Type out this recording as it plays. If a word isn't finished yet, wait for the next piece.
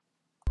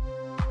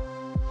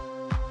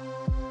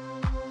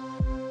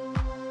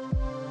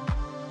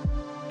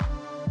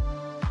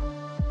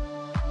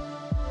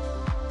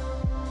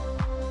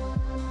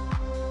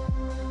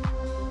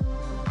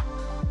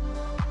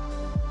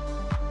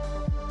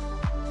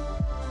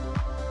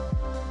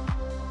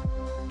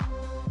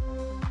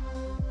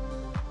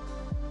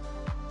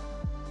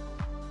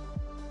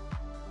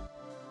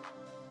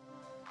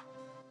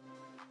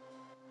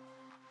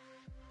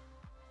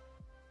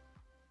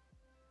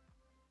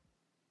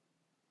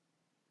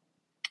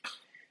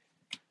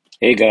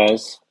Hey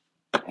guys,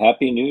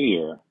 Happy New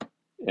Year,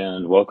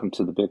 and welcome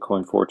to the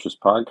Bitcoin Fortress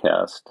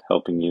podcast,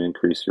 helping you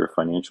increase your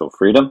financial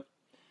freedom.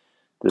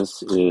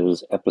 This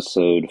is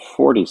episode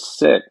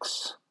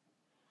 46,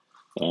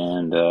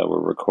 and we're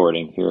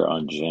recording here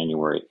on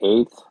January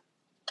 8th,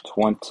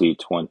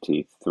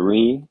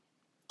 2023.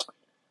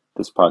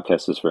 This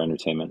podcast is for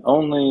entertainment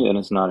only and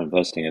is not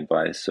investing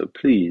advice, so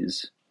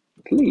please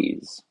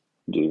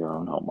do your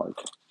own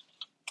homework.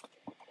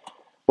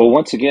 Well,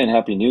 once again,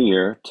 Happy New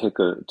Year. Took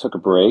a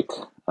break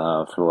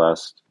for the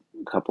last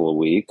couple of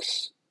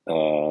weeks.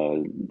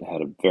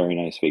 Had a very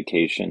nice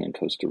vacation in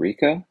Costa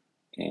Rica,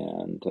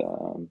 and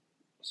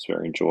it's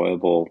very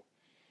enjoyable.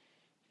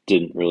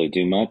 Didn't really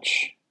do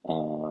much.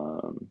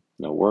 No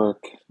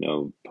work,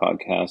 no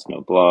podcast, no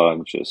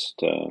blog.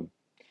 Just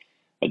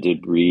I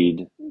did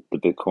read the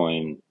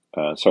Bitcoin.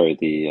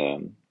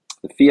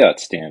 The Fiat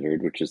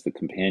Standard, which is the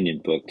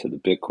companion book to the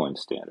Bitcoin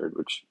Standard,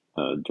 which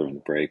during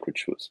the break,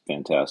 which was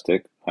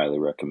fantastic. Highly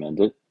recommend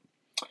it.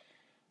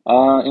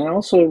 And I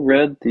also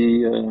read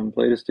the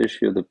latest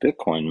issue of the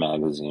Bitcoin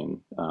magazine,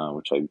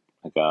 which I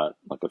got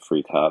like a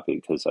free copy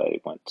because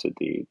I went to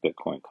the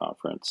Bitcoin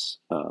conference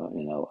up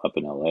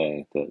in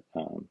LA that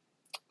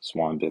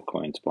Swan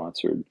Bitcoin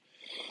sponsored,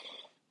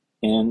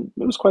 and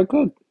it was quite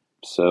good.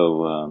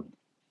 So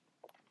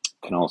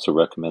can also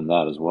recommend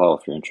that as well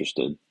if you're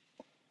interested.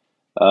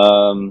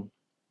 Um,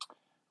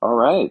 all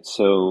right,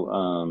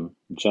 so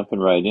jumping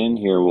right in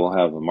here, we'll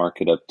have a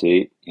market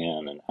update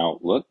and an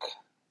outlook.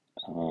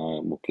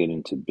 We'll get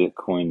into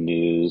Bitcoin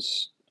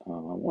news. I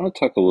want to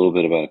talk a little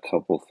bit about a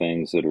couple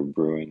things that are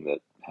brewing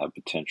that have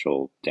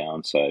potential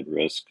downside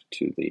risk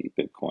to the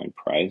Bitcoin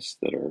price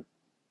that are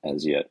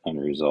as yet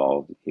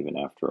unresolved, even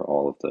after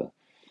all of the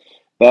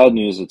bad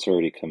news that's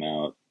already come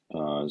out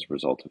as a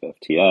result of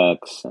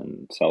FTX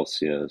and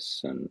Celsius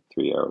and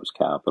Three Arrows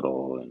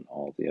Capital and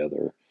all the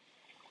other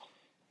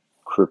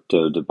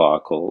crypto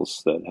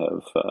debacles that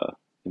have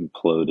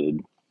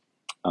imploded.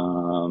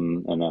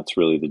 And that's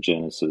really the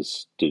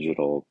Genesis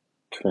Digital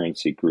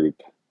Currency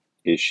Group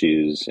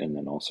issues, and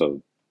then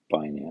also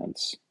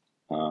Binance.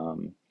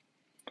 We'll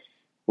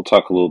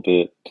talk a little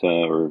bit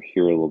or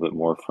hear a little bit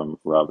more from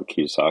Robert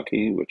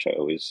Kiyosaki, which I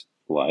always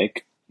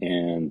like,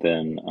 and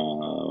then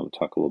we'll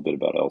talk a little bit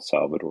about El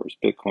Salvador's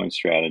Bitcoin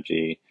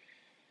strategy,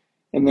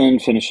 and then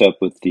finish up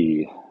with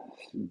the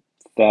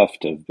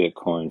theft of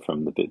Bitcoin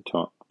from the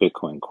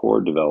Bitcoin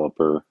core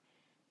developer,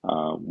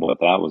 what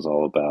that was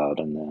all about,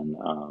 and then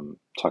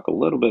talk a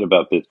little bit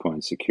about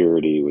Bitcoin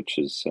security, which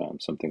is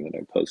something that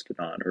I posted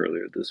on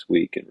earlier this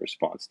week in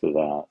response to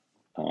that.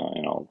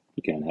 And I'll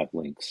again have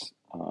links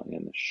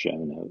in the show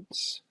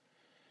notes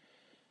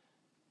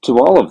to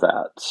all of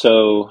that.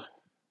 So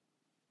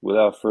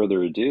without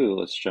further ado,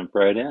 let's jump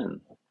right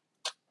in.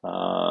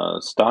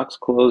 Stocks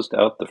closed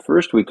out the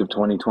first week of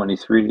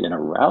 2023 in a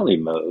rally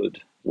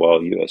mode,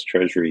 while U.S.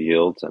 Treasury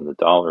yields and the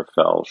dollar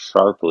fell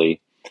sharply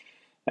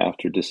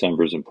after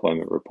December's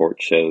employment report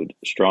showed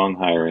strong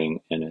hiring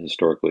and a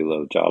historically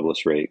low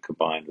jobless rate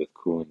combined with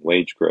cooling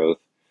wage growth,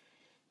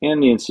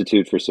 and the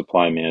Institute for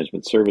Supply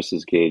Management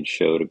Services gauge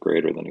showed a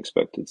greater than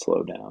expected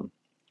slowdown.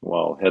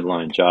 While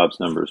headline jobs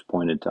numbers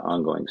pointed to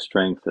ongoing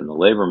strength in the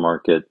labor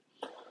market,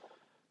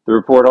 the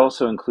report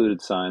also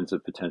included signs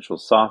of potential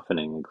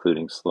softening,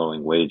 including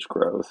slowing wage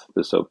growth.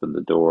 This opened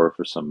the door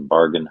for some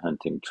bargain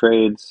hunting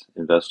trades.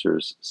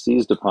 Investors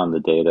seized upon the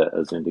data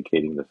as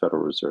indicating the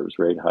Federal Reserve's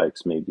rate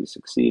hikes may be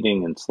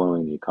succeeding in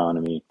slowing the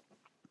economy,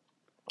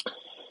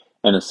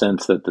 and a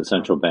sense that the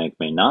central bank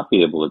may not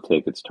be able to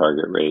take its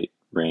target rate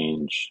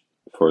range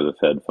for the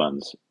Fed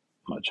funds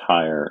much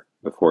higher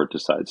before it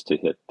decides to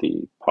hit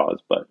the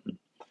pause button.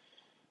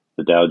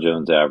 The Dow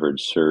Jones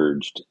average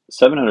surged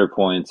 700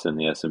 points and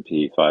the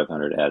S&P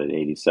 500 added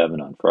 87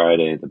 on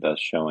Friday, the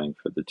best showing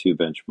for the two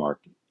benchmark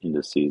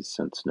indices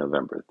since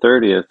November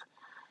 30th,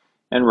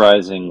 and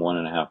rising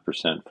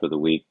 1.5% for the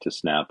week to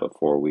snap a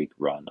 4-week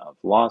run of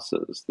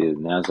losses. The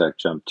Nasdaq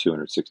jumped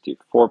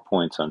 264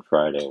 points on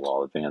Friday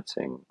while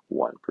advancing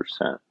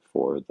 1%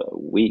 for the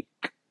week.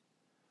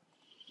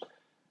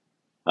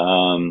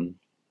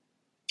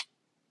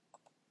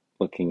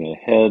 Looking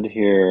ahead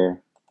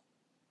here,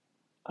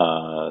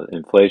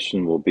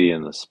 inflation will be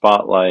in the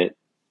spotlight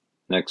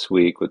next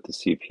week with the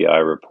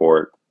CPI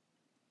report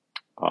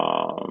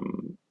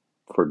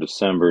for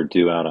December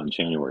due out on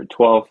January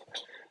 12th.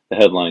 The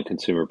headline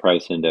Consumer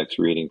Price Index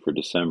reading for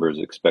December is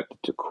expected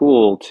to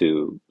cool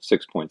to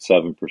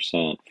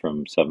 6.7%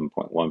 from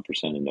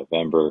 7.1% in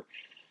November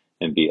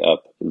and be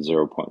up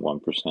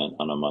 0.1%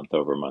 on a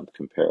month-over-month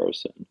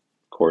comparison.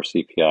 Core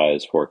CPI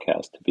is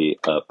forecast to be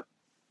up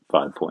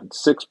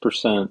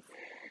 5.6%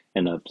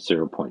 and up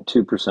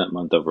 0.2%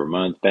 month over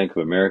month. Bank of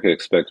America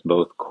expects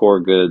both core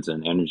goods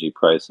and energy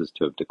prices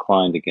to have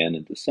declined again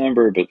in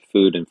December, but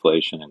food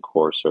inflation and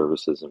core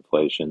services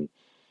inflation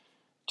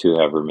to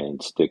have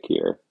remained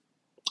stickier.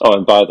 Oh,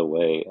 and by the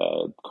way,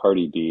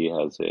 Cardi B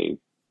has a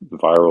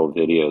viral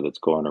video that's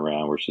going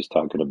around where she's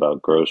talking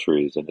about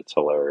groceries, and it's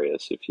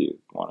hilarious if you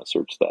want to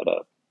search that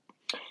up.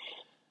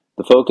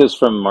 The focus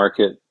from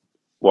market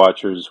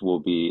watchers will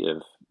be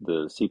if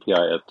the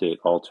CPI update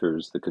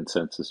alters the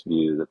consensus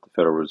view that the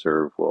Federal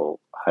Reserve will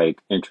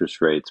hike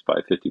interest rates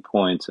by 50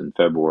 points in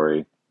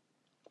February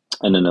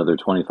and another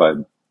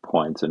 25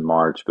 points in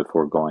March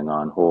before going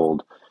on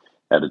hold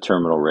at a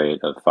terminal rate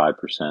of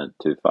 5%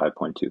 to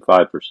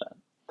 5.25%.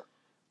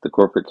 The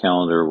corporate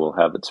calendar will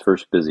have its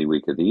first busy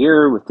week of the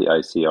year with the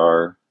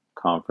ICR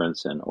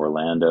conference in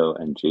Orlando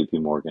and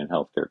JP Morgan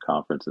Healthcare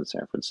Conference in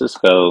San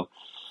Francisco.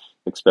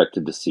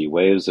 Expected to see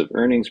waves of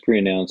earnings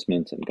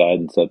pre-announcements and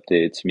guidance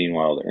updates.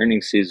 Meanwhile, the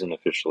earnings season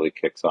officially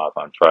kicks off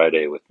on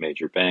Friday with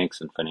major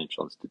banks and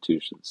financial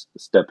institutions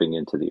stepping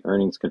into the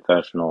earnings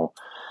confessional.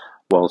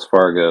 Wells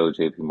Fargo,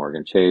 JP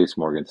Morgan Chase,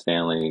 Morgan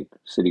Stanley,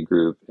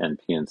 Citigroup, and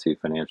PNC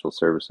Financial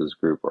Services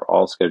Group are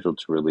all scheduled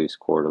to release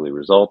quarterly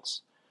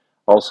results.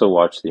 Also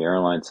watch the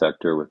airline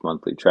sector with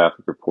monthly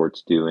traffic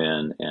reports due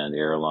in and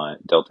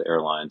Delta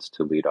Airlines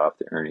to lead off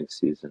the earnings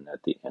season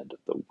at the end of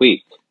the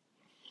week.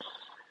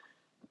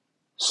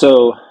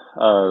 So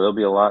there'll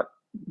be a lot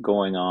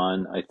going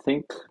on. I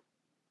think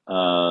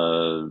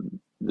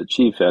the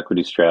chief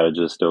equity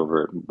strategist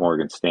over at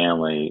Morgan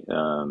Stanley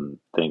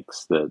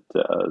thinks that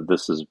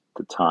this is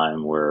the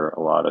time where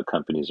a lot of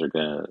companies are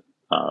going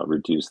to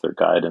reduce their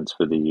guidance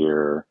for the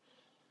year,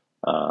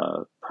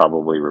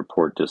 probably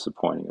report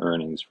disappointing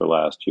earnings for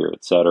last year,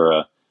 et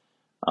cetera,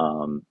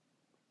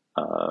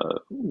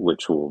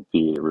 which will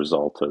be a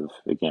result of,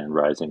 again,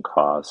 rising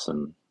costs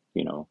and,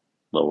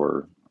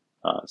 lower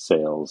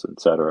sales, et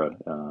cetera.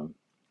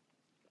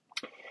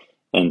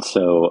 And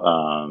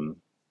so,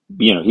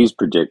 he's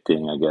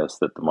predicting, I guess,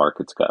 that the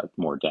market's got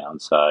more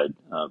downside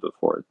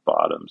before it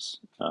bottoms,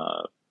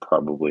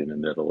 probably in the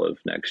middle of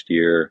next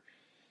year.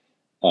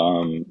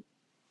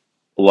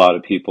 A lot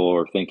of people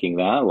are thinking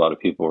that. A lot of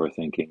people are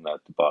thinking that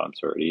the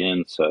bottom's already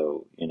in.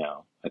 So,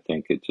 I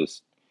think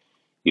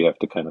you have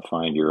to kind of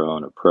find your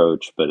own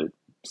approach, but it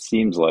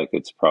seems like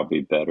it's probably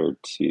better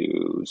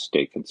to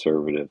stay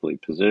conservatively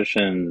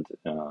positioned,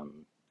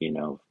 and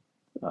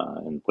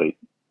wait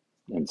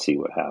and see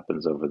what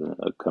happens over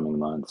the coming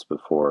months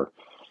before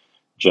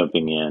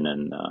jumping in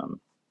and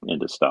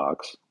into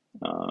stocks,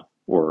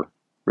 or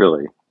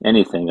really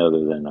anything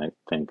other than, I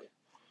think,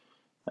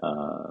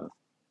 uh,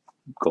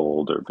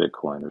 gold or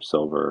Bitcoin or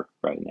silver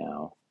right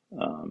now,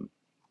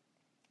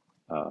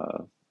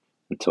 uh,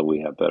 until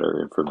we have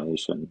better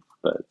information.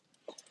 But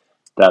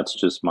that's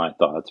just my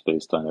thoughts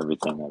based on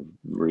everything I'm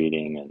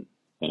reading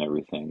and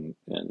everything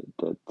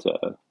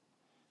that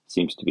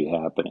seems to be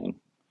happening.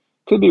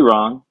 Could be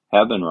wrong,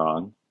 have been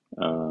wrong,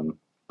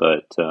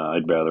 but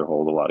I'd rather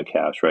hold a lot of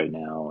cash right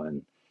now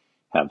and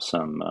have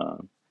some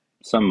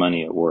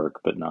money at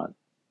work, but not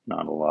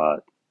a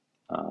lot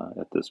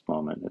at this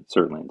moment. It's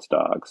certainly in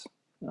stocks,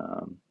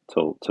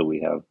 till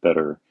we have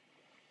better,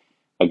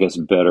 I guess,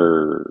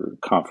 better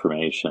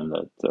confirmation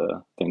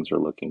that things are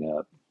looking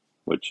up,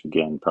 which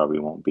again probably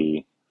won't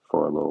be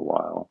for a little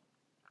while,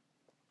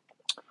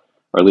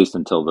 or at least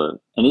until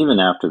and even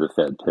after the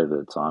Fed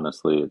pivots.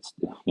 Honestly, it's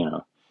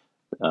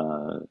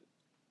uh,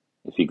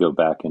 if you go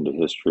back into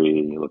history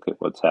and you look at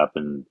what's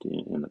happened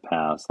in the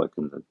past, like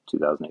in the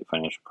 2008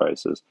 financial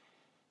crisis,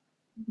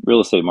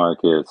 real estate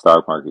market,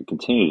 stock market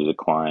continued to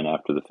decline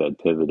after the Fed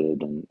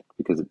pivoted, and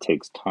because it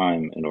takes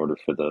time in order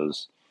for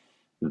those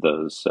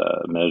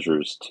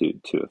measures to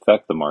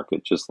affect the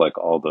market, just like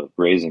all the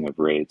raising of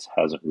rates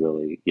hasn't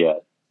really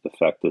yet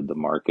affected the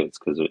markets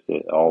because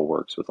it all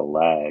works with a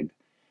lag,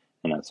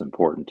 and that's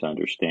important to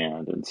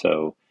understand. And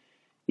so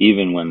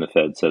even when the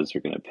Fed says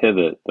they're going to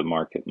pivot, the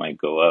market might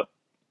go up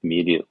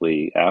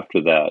immediately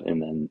after that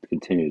and then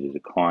continue to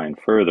decline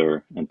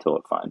further until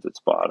it finds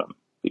its bottom,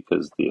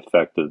 because the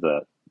effect of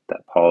that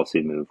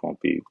policy move won't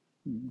be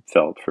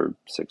felt for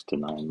 6 to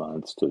 9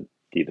 months to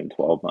even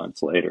 12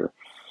 months later.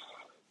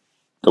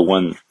 The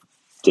one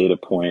data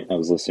point I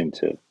was listening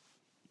to,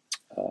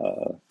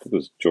 it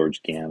was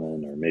George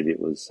Gammon, or maybe it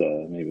was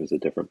a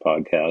different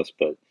podcast,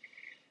 but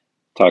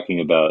talking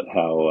about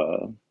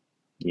how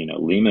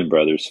Lehman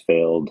Brothers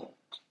failed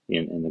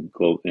in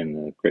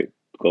the great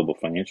global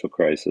financial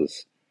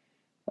crisis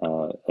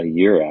a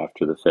year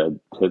after the Fed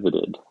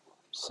pivoted.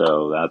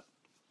 So that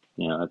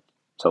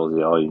tells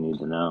you all you need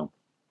to know.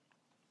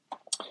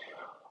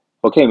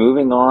 Okay,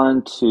 moving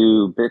on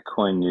to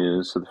Bitcoin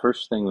news. So the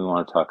first thing we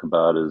want to talk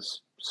about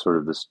is sort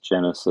of this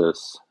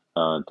Genesis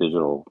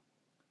digital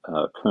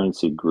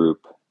currency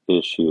group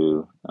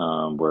issue,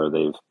 where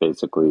they've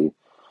basically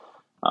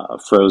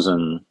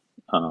frozen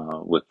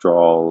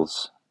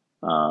withdrawals.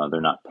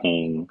 They're not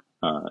paying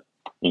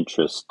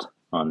interest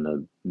on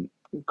the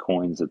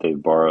coins that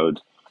they've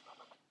borrowed,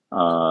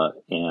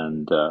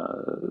 and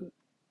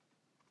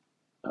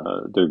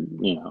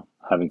they're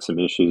having some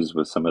issues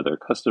with some of their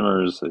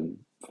customers. In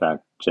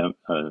fact,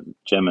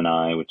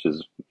 Gemini, which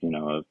is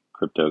a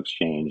crypto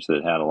exchange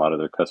that had a lot of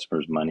their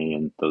customers' money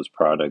in those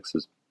products,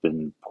 has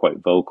been quite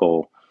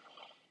vocal.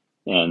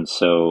 And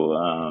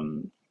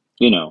so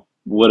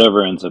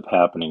whatever ends up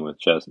happening with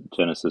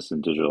Genesis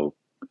and Digital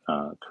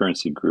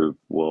Currency Group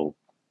will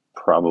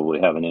probably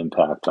have an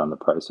impact on the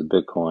price of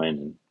Bitcoin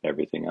and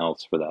everything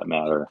else for that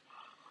matter.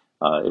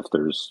 If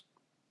there's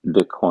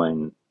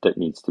Bitcoin that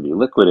needs to be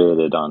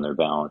liquidated on their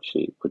balance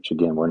sheet, which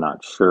again, we're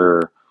not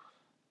sure.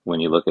 When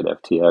you look at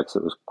FTX,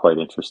 it was quite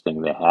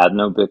interesting. They had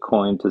no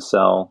Bitcoin to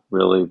sell,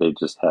 really. They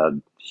just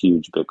had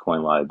huge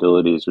Bitcoin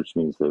liabilities, which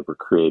means they were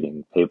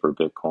creating paper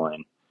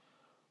Bitcoin.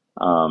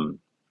 Um,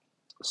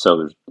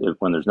 so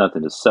when there's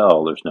nothing to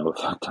sell, there's no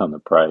effect on the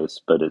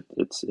price, but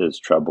it's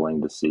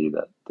troubling to see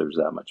that there's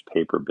that much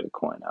paper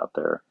Bitcoin out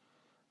there,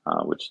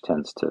 which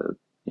tends to,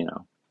 you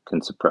know,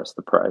 can suppress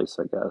the price,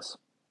 I guess,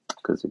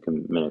 because it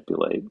can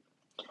manipulate.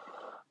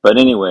 But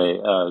anyway,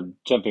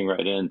 jumping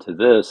right into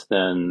this,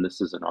 then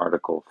this is an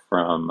article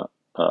from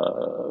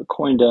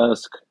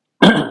CoinDesk.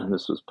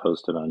 This was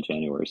posted on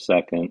January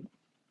 2nd.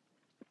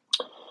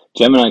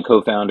 Gemini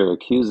co-founder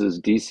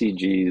accuses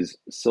DCG's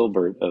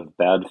Silbert of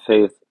bad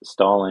faith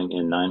stalling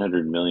in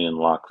 900 million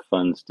locked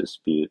funds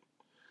dispute.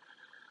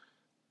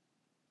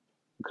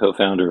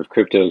 Co-founder of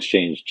crypto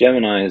exchange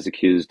Gemini has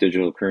accused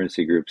digital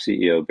currency group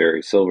CEO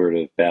Barry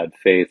Silbert of bad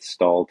faith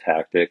stall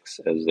tactics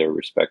as their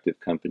respective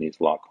companies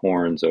lock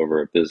horns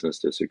over a business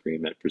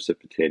disagreement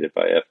precipitated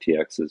by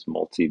FTX's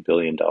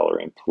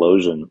multi-billion-dollar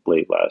implosion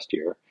late last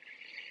year.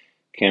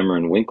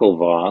 Cameron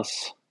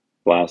Winklevoss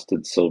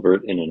blasted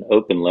Silbert in an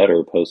open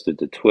letter posted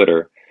to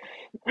Twitter,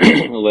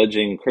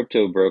 alleging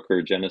crypto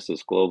broker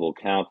Genesis Global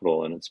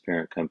Capital and its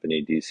parent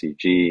company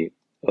DCG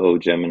owe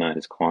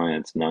Gemini's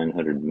clients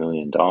 $900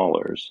 million.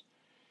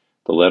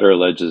 The letter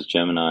alleges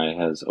Gemini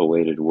has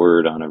awaited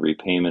word on a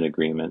repayment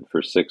agreement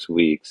for 6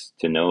 weeks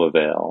to no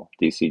avail.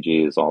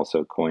 DCG is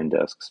also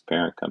CoinDesk's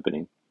parent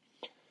company.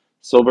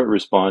 Silbert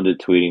responded,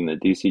 tweeting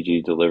that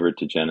DCG delivered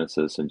to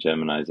Genesis and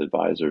Gemini's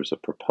advisors a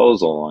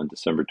proposal on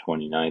December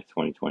 29,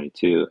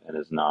 2022, and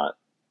has not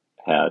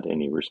had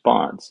any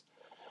response.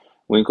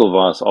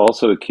 Winklevoss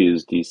also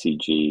accused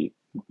DCG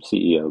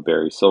CEO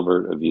Barry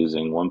Silbert of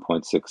using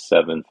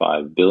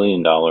 $1.675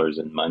 billion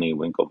in money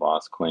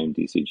Winklevoss claimed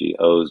DCG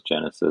owes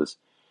Genesis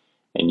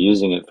and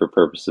using it for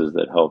purposes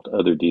that helped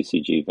other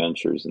DCG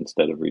ventures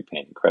instead of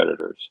repaying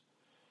creditors.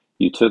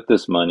 You took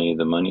this money,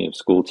 the money of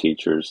school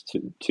teachers,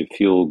 to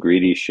fuel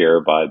greedy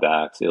share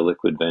buybacks,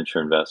 illiquid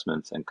venture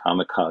investments, and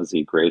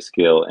kamikaze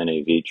grayscale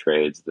NAV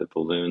trades that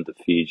ballooned the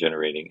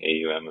fee-generating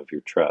AUM of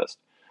your trust,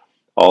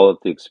 all at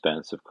the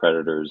expense of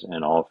creditors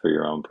and all for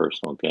your own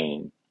personal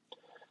gain.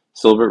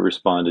 Silbert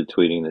responded,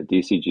 tweeting that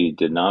DCG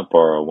did not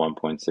borrow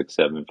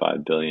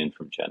 $1.675 billion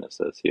from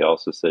Genesis. He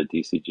also said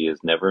DCG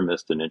has never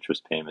missed an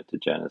interest payment to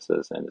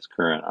Genesis and is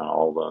current on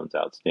all loans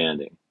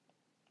outstanding.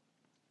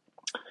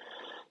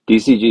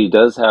 DCG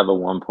does have a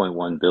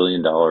 $1.1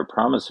 billion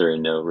promissory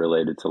note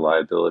related to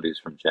liabilities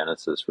from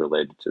Genesis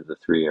related to the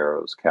Three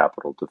Arrows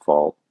Capital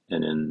default,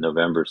 and in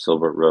November,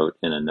 Silbert wrote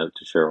in a note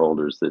to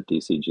shareholders that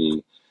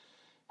DCG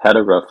had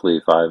a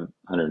roughly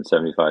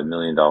 $575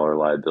 million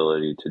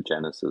liability to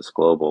Genesis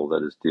Global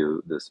that is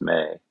due this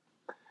May.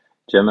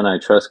 Gemini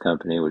Trust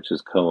Company, which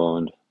is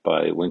co-owned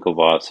by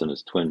Winklevoss and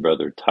his twin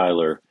brother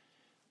Tyler,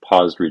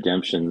 paused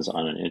redemptions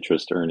on an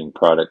interest-earning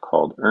product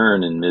called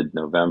Earn in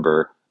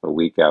mid-November, a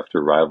week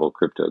after rival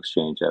crypto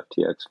exchange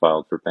FTX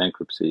filed for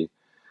bankruptcy.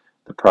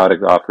 The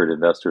product offered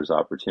investors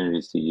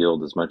opportunities to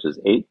yield as much as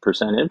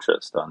 8%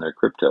 interest on their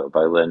crypto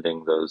by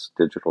lending those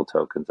digital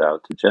tokens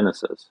out to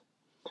Genesis.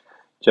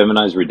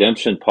 Gemini's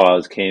redemption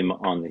pause came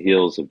on the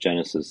heels of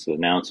Genesis'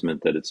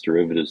 announcement that its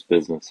derivatives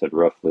business had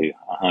roughly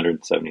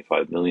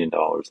 $175 million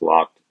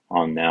locked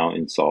on now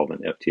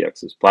insolvent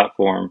FTX's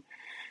platform.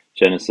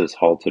 Genesis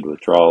halted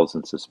withdrawals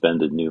and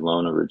suspended new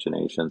loan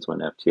originations when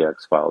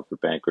FTX filed for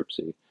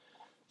bankruptcy.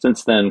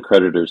 Since then,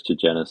 creditors to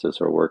Genesis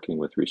are working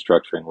with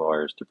restructuring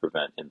lawyers to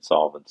prevent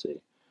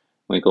insolvency.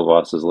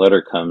 Winklevoss's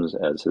letter comes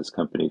as his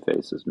company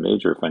faces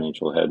major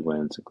financial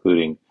headwinds,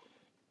 including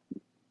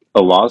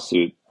a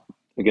lawsuit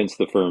against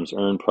the firm's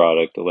Earn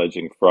product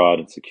alleging fraud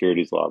and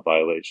securities law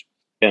violations,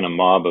 and a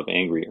mob of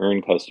angry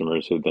Earn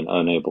customers who have been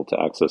unable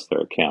to access their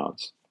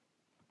accounts.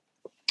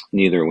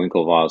 Neither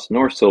Winklevoss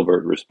nor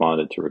Silbert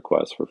responded to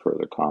requests for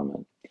further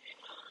comment.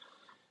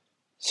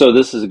 So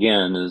this is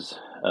again is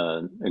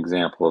an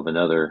example of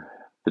another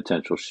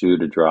potential shoe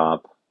to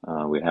drop.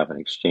 We have an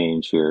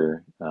exchange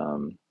here,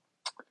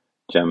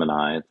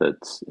 Gemini,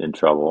 that's in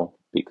trouble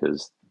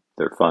because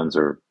their funds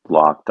are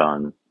locked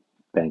on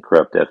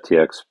bankrupt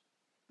FTX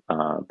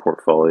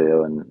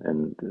portfolio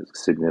and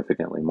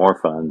significantly more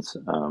funds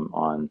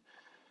on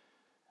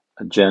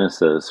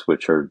Genesis,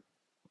 which are,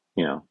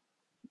 you know,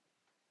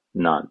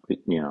 not,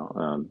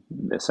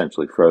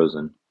 essentially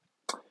frozen,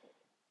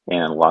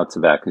 and lots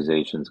of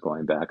accusations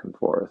going back and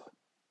forth.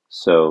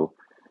 So,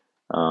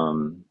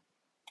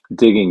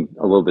 digging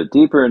a little bit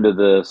deeper into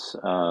this,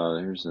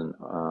 here's an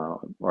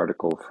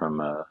article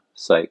from a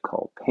site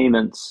called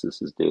Payments.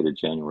 This is dated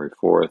January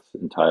 4th,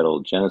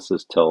 entitled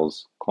Genesis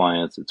Tells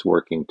Clients It's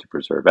Working to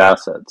Preserve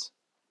Assets.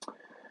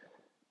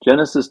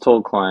 Genesis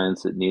told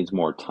clients it needs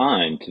more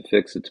time to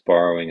fix its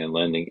borrowing and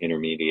lending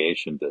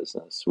intermediation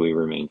business. We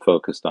remain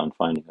focused on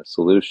finding a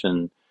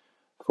solution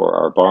for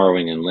our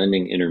borrowing and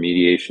lending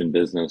intermediation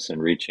business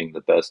and reaching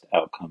the best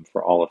outcome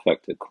for all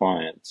affected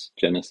clients,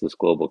 Genesis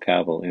Global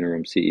Capital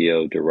Interim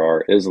CEO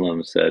Durar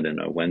Islam said in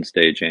a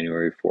Wednesday,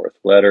 January 4th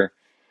letter,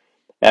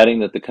 adding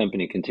that the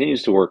company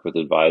continues to work with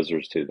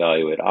advisors to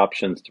evaluate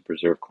options to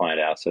preserve client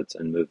assets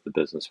and move the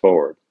business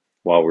forward.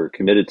 While we're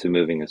committed to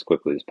moving as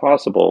quickly as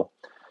possible,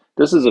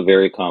 this is a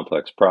very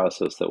complex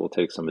process that will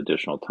take some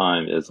additional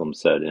time, Islam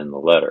said in the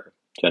letter.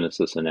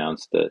 Genesis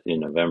announced that in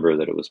November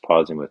that it was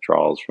pausing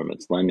withdrawals from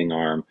its lending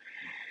arm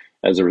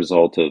as a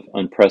result of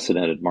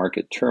unprecedented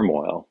market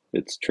turmoil.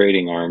 Its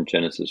trading arm,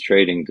 Genesis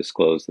Trading,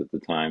 disclosed at the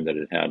time that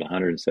it had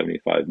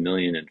 $175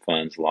 million in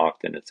funds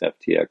locked in its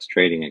FTX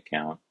trading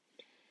account.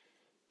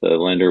 The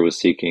lender was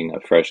seeking a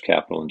fresh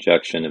capital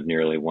injection of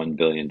nearly $1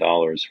 billion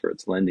for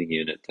its lending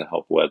unit to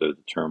help weather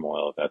the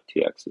turmoil of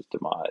FTX's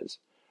demise.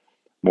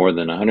 More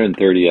than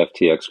 130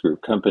 FTX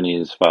Group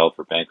companies filed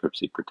for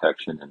bankruptcy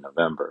protection in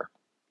November.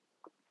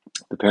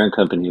 The parent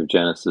company of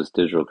Genesis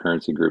Digital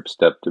Currency Group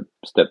stepped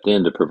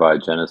in to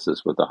provide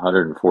Genesis with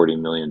 $140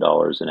 million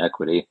in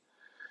equity.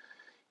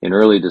 In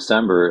early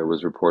December, it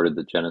was reported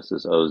that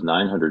Genesis owes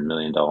 $900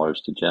 million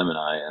to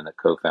Gemini and that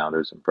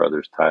co-founders and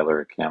brothers Tyler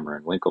and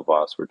Cameron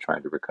Winklevoss were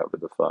trying to recover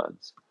the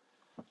funds.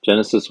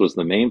 Genesis was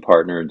the main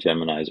partner in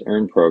Gemini's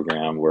Earn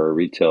program, where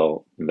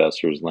retail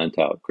investors lent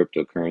out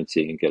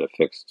cryptocurrency and get a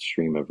fixed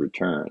stream of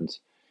returns.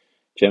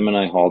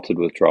 Gemini halted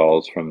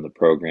withdrawals from the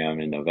program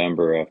in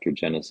November after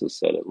Genesis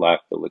said it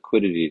lacked the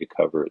liquidity to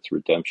cover its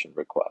redemption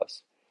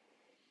requests.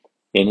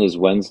 In his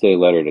Wednesday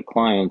letter to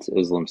clients,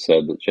 Islam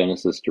said that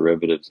Genesis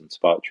derivatives and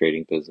spot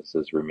trading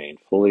businesses remain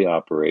fully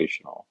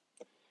operational.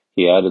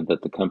 He added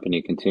that the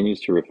company continues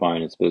to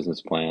refine its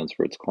business plans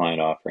for its client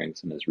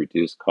offerings and has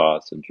reduced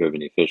costs and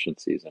driven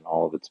efficiencies in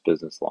all of its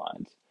business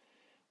lines.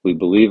 We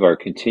believe our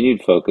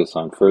continued focus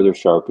on further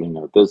sharpening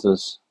our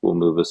business will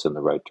move us in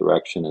the right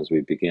direction as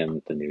we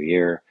begin the new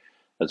year,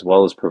 as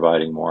well as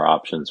providing more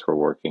options for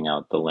working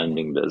out the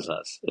lending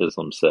business,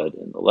 Islam said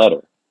in the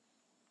letter.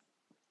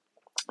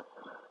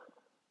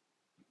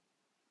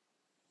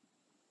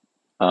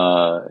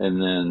 And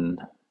then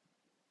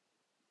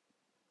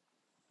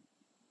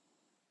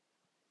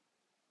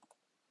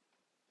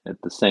at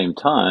the same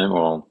time,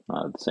 well,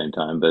 not at the same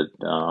time, but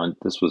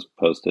this was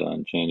posted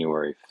on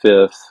January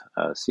 5th.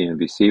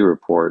 CNBC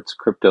reports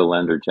crypto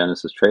lender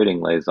Genesis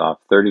Trading lays off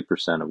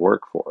 30% of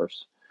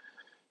workforce.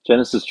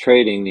 Genesis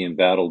Trading, the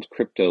embattled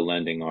crypto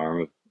lending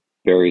arm of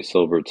Barry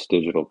Silbert's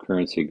digital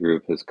currency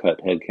group, has cut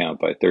headcount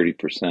by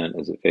 30%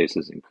 as it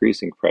faces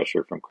increasing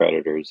pressure from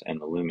creditors and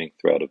the looming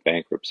threat of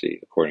bankruptcy,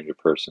 according to a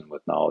person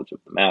with knowledge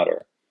of the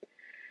matter.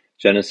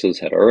 Genesis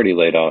had already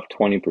laid off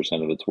 20%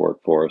 of its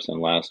workforce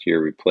and last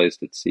year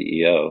replaced its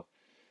CEO.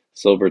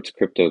 Silbert's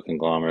crypto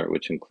conglomerate,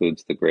 which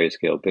includes the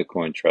Grayscale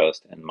Bitcoin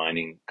Trust and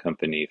mining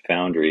company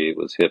Foundry,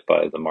 was hit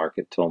by the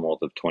market tumult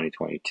of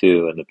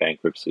 2022 and the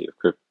bankruptcy of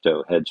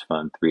crypto hedge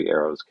fund Three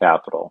Arrows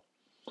Capital.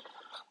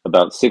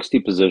 About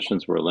 60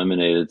 positions were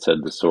eliminated,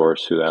 said the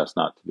source, who asked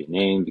not to be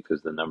named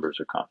because the numbers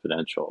are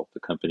confidential. The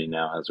company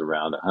now has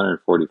around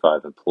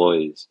 145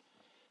 employees.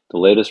 The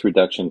latest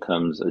reduction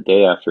comes a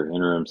day after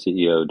interim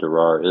CEO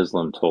Durar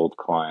Islam told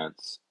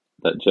clients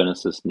that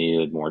Genesis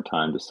needed more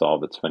time to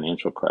solve its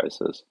financial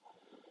crisis.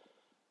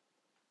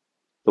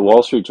 The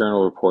Wall Street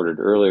Journal reported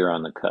earlier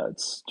on the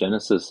cuts.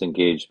 Genesis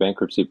engaged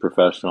bankruptcy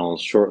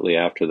professionals shortly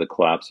after the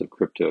collapse of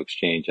crypto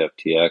exchange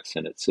FTX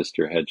and its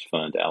sister hedge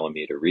fund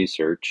Alameda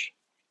Research.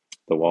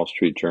 The Wall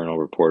Street Journal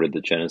reported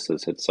that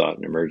Genesis had sought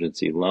an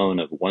emergency loan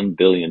of $1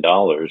 billion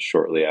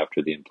shortly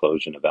after the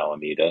implosion of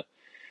Alameda,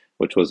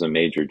 which was a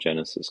major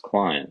Genesis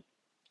client.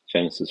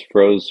 Genesis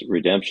froze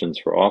redemptions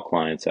for all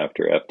clients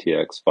after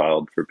FTX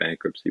filed for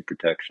bankruptcy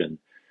protection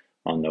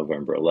on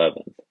November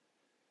 11th.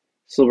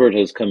 Silbert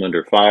has come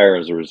under fire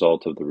as a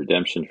result of the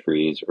redemption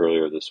freeze.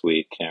 Earlier this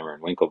week,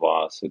 Cameron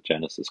Winklevoss, a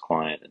Genesis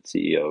client and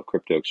CEO of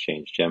crypto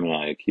exchange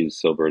Gemini,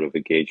 accused Silbert of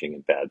engaging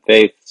in bad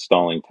faith,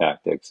 stalling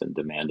tactics, and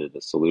demanded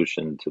a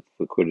solution to the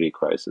liquidity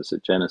crisis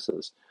at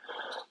Genesis.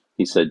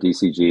 He said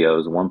DCG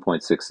owes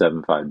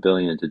 $1.675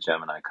 billion to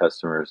Gemini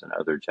customers and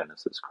other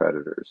Genesis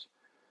creditors.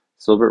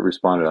 Silbert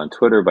responded on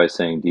Twitter by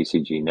saying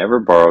DCG never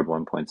borrowed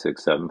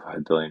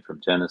 $1.675 billion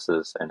from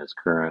Genesis and is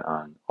current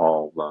on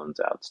all loans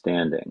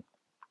outstanding.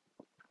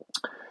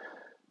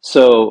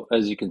 So,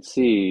 as you can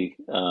see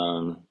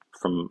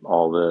from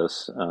all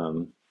this,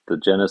 the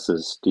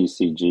Genesis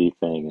DCG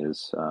thing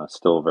is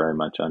still very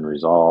much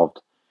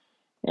unresolved,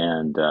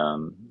 and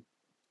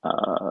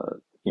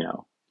you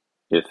know,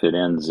 if it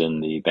ends in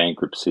the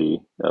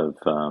bankruptcy of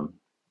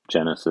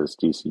Genesis,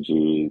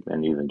 DCG,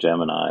 and even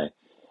Gemini,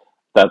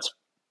 that's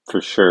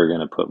for sure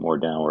going to put more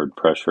downward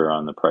pressure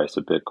on the price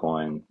of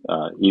Bitcoin,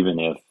 even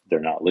if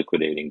they're not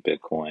liquidating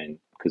Bitcoin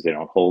because they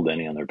don't hold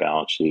any on their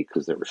balance sheet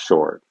because they were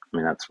short. I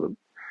mean, that's what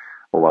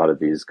a lot of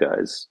these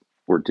guys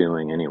were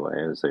doing anyway,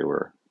 is they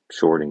were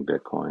shorting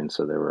Bitcoin.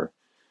 So they were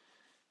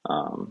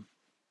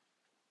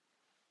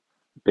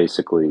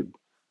basically,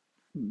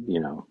 you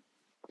know,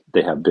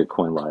 they have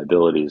Bitcoin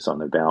liabilities on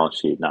their balance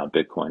sheet, not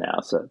Bitcoin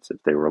assets.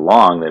 If they were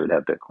long, they would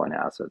have Bitcoin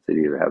assets.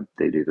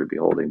 They'd either be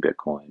holding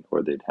Bitcoin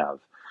or they'd have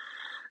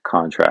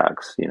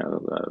contracts,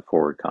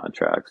 forward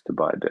contracts to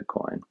buy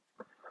Bitcoin.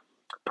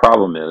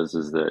 Problem is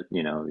that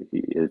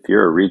if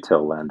you're a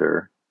retail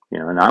lender,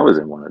 and I was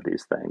in one of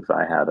these things.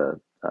 I had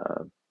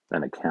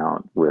an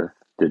account with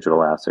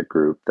Digital Asset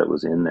Group that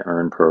was in the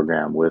Earn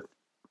program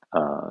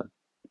uh,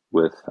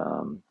 with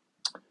uh,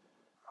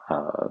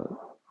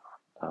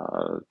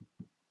 uh,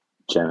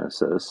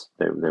 Genesis.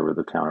 They were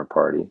the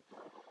counterparty,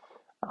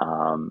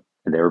 and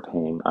they were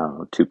paying, I don't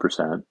know,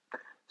 2%.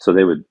 So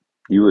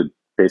you would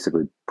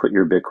basically put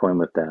your Bitcoin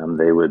with them.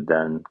 They would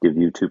then give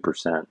you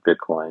 2%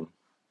 Bitcoin,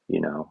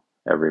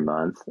 every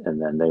month, and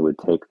then they would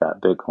take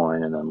that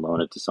Bitcoin and then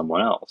loan it to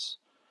someone else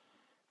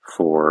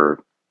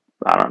for,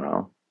 I don't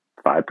know,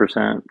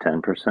 5%,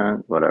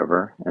 10%,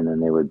 whatever, and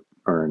then they would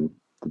earn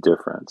the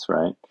difference,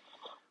 right?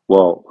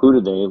 Well, who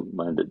did they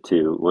lend it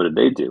to? What did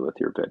they do with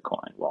your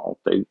Bitcoin? Well,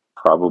 they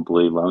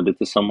probably loaned it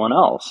to someone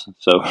else.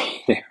 So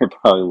they were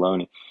probably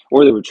loaning,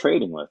 or they were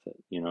trading with it.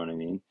 You know what I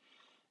mean?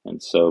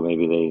 And so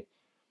maybe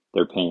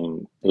they're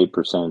paying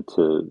 8%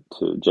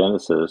 to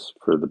Genesis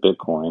for the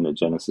Bitcoin that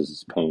Genesis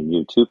is paying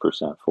you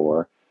 2%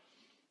 for,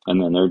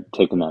 and then they're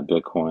taking that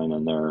Bitcoin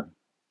and they're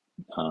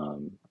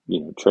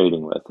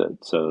trading with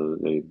it. So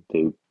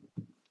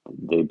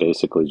they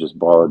basically just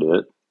borrowed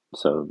it.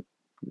 So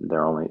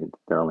they're only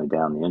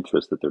down the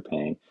interest that they're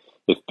paying.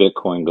 If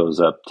Bitcoin goes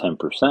up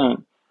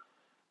 10%,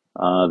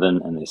 then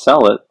and they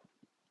sell it,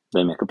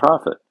 they make a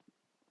profit,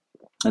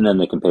 and then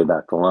they can pay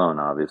back the loan,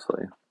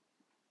 obviously.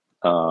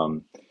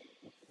 Um,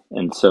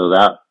 and so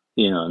that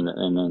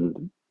and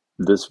then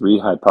this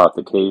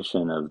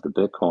rehypothecation of the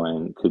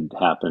Bitcoin could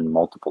happen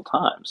multiple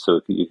times. So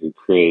if you could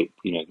create,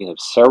 you can have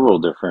several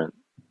different,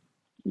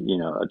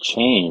 a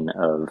chain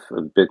of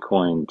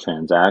Bitcoin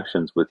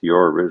transactions with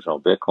your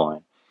original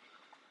Bitcoin.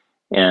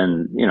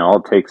 And, all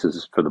it takes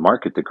is for the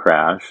market to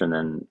crash and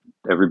then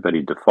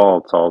everybody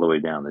defaults all the way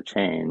down the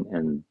chain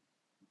and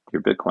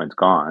your Bitcoin's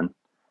gone,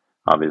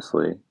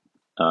 obviously.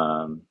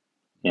 Um,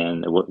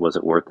 and was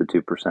it worth the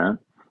 2%?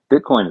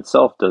 Bitcoin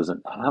itself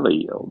doesn't have a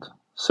yield.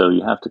 So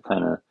you have to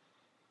kind of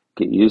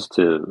get used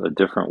to a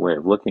different way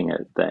of looking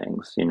at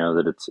things,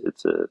 that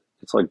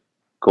it's like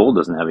gold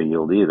doesn't have a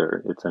yield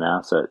either. It's an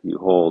asset you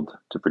hold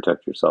to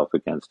protect yourself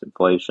against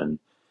inflation.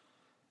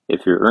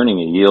 If you're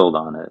earning a yield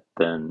on it,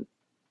 then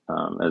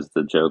as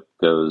the joke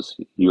goes,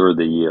 you're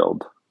the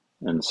yield.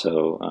 And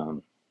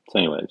so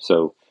anyway,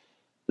 so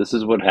this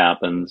is what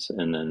happens,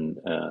 and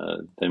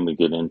then we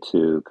get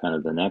into kind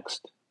of the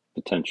next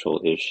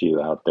potential issue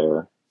out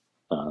there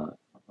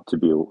to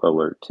be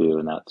alert to,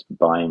 and that's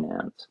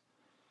Binance.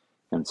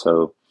 And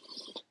so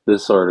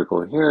this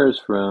article here is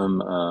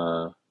from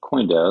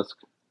CoinDesk,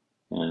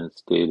 and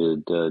it's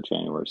dated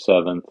January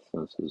 7th.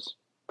 So this is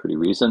pretty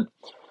recent.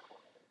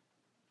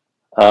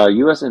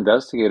 U.S.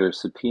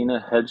 investigators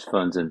subpoena hedge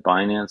funds in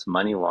Binance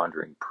money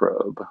laundering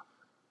probe.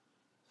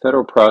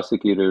 Federal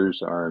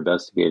prosecutors are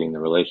investigating the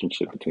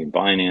relationship between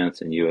Binance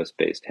and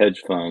U.S.-based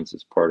hedge funds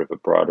as part of a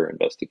broader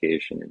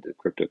investigation into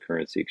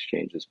cryptocurrency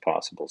exchanges'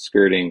 possible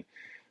skirting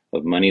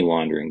of money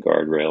laundering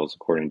guardrails,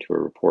 according to a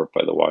report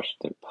by the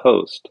Washington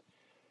Post.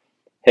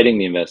 Heading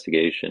the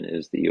investigation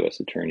is the U.S.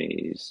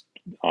 Attorney's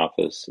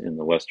Office in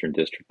the Western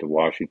District of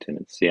Washington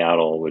and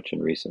Seattle, which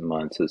in recent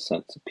months has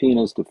sent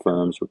subpoenas to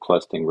firms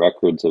requesting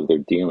records of their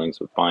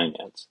dealings with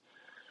Binance.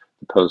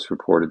 The Post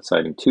reported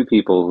citing two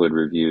people who had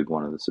reviewed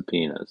one of the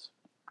subpoenas.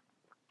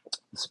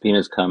 The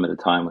subpoenas come at a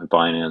time when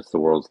Binance, the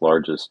world's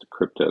largest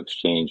crypto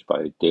exchange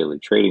by daily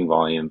trading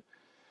volume,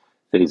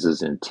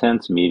 faces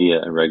intense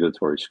media and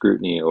regulatory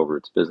scrutiny over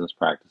its business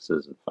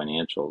practices and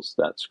financials.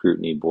 That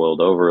scrutiny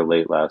boiled over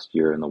late last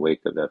year in the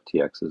wake of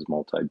FTX's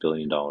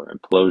multi-billion-dollar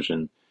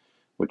implosion,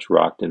 which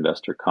rocked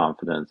investor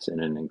confidence in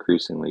an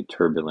increasingly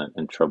turbulent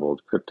and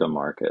troubled crypto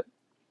market.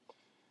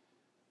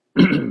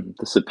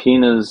 The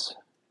subpoenas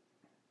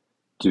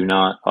do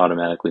not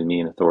automatically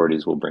mean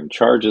authorities will bring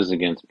charges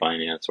against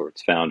Binance or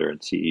its founder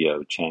and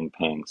CEO,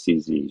 Changpeng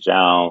CZ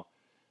Zhao,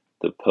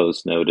 the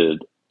Post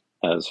noted,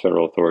 as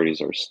federal authorities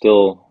are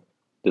still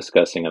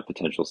discussing a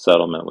potential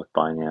settlement with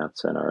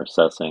Binance and are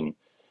assessing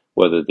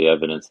whether the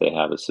evidence they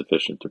have is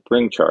sufficient to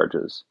bring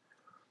charges.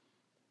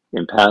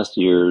 In past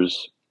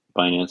years,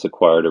 Binance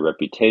acquired a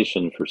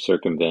reputation for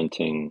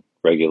circumventing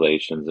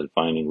regulations and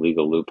finding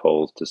legal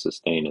loopholes to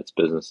sustain its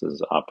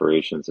business's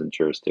operations in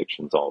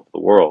jurisdictions all over the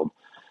world.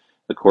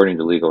 According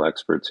to legal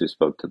experts who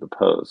spoke to the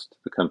Post,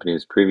 the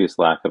company's previous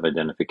lack of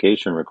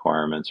identification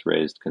requirements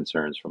raised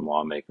concerns from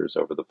lawmakers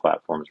over the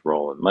platform's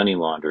role in money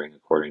laundering,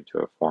 according to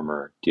a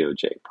former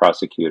DOJ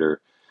prosecutor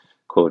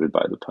quoted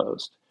by the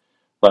Post.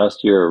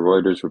 Last year, a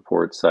Reuters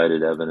report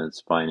cited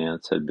evidence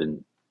Binance had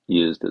been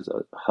used as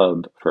a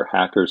hub for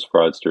hackers,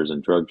 fraudsters,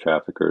 and drug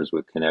traffickers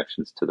with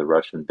connections to the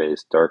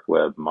Russian-based dark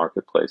web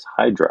marketplace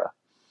Hydra.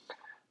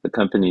 The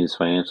company's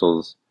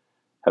financials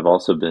have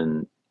also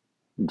been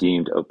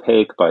Deemed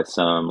opaque by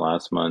some,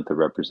 last month a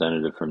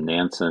representative from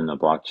Nansen, a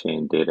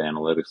blockchain data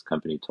analytics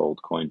company,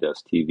 told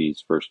CoinDesk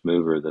TV's First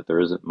Mover that there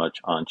isn't much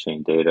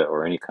on-chain data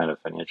or any kind of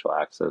financial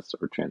access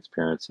or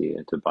transparency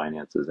into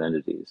Binance's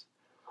entities.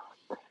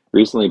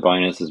 Recently,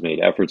 Binance has made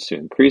efforts to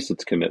increase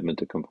its commitment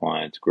to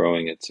compliance,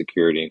 growing its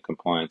security and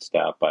compliance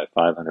staff by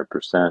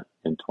 500%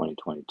 in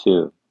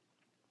 2022.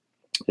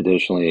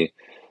 Additionally,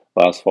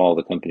 last fall,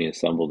 the company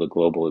assembled a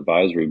global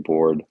advisory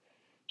board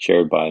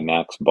chaired by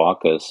Max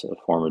Baucus, a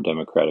former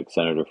Democratic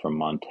senator from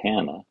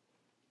Montana.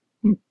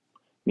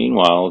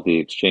 Meanwhile, the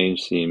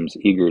exchange seems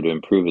eager to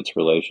improve its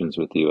relations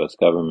with the U.S.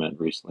 government,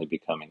 recently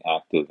becoming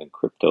active in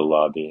crypto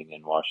lobbying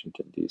in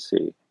Washington,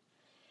 D.C.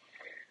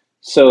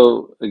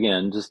 So,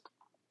 again,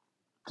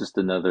 just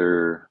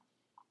another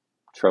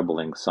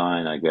troubling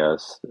sign, I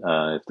guess,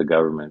 if the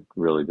government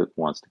really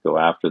wants to go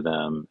after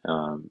them.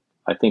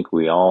 I think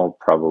we all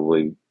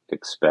probably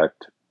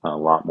expect a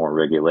lot more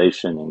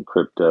regulation in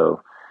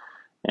crypto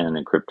and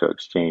in crypto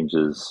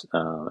exchanges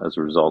as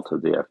a result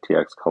of the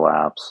FTX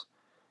collapse.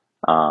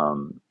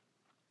 Um,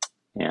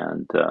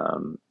 and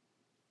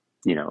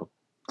you know,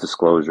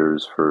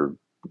 disclosures for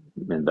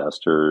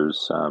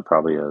investors,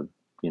 probably a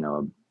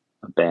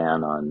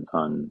ban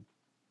on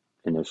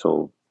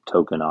initial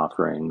token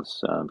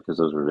offerings because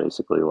those were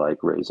basically like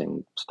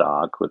raising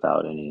stock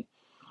without any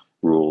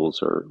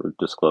rules or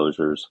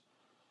disclosures.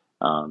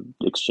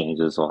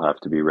 Exchanges will have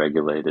to be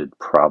regulated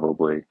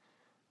probably.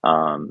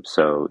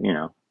 So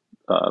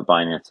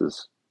Binance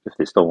is, if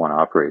they still want to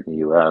operate in the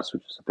U.S.,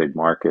 which is a big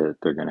market,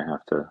 they're going to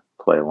have to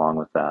play along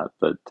with that.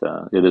 But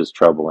it is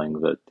troubling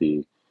that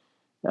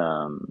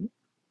um,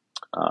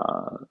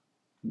 uh,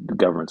 the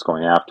government's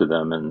going after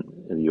them, and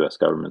the U.S.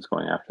 government's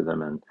going after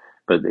them. And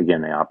but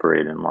again, they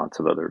operate in lots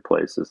of other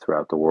places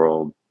throughout the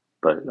world.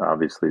 But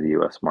obviously, the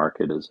U.S.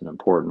 market is an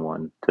important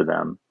one to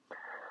them.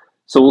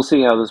 So we'll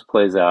see how this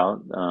plays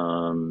out.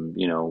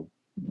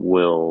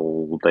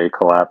 Will they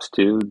collapse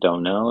too?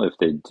 Don't know. If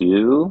they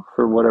do,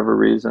 for whatever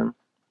reason,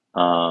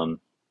 um,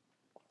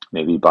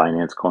 maybe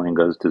Binance Coin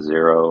goes to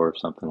zero or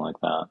something like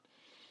that.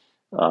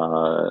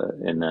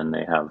 And then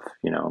they have,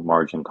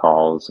 margin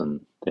calls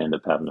and they end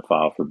up having to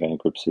file for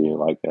bankruptcy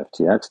like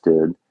FTX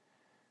did.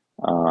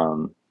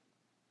 Um,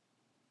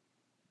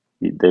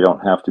 they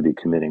don't have to be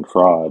committing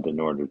fraud in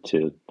order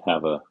to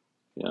have a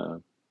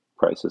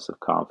crisis of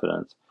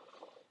confidence.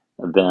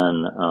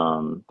 Then,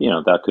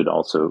 that could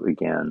also,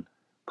 again,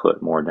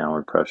 put more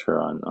downward pressure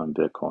on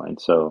Bitcoin.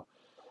 So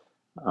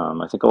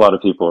I think a lot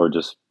of people are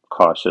just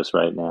cautious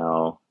right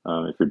now.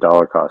 If you're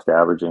dollar cost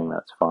averaging,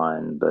 that's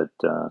fine, but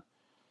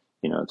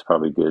it's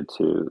probably good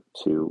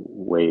to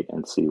wait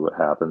and see what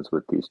happens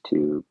with these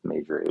two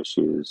major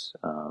issues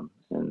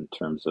in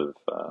terms of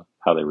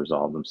how they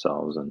resolve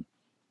themselves and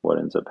what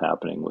ends up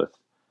happening with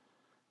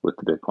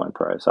the Bitcoin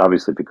price.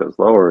 Obviously, if it goes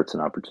lower, it's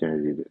an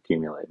opportunity to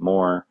accumulate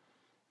more.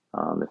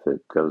 If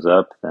it goes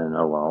up, then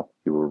oh well,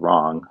 you were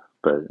wrong.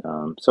 But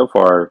so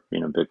far,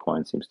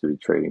 Bitcoin seems to be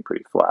trading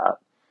pretty flat,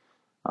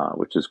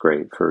 which is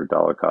great for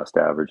dollar cost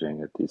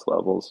averaging at these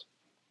levels.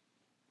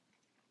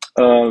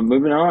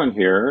 Moving on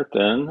here,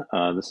 then,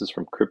 this is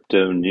from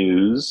Crypto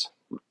News.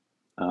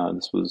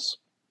 This was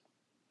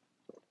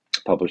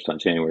published on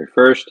January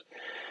 1st.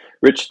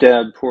 Rich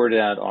Dad, Poor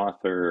Dad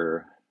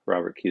author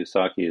Robert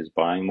Kiyosaki is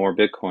buying more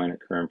Bitcoin at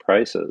current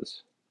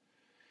prices.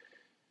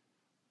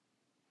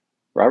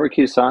 Robert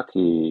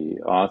Kiyosaki,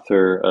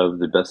 author of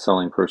the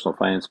best-selling personal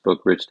finance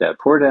book Rich Dad,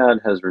 Poor Dad,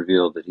 has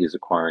revealed that he's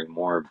acquiring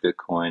more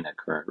Bitcoin at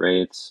current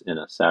rates. In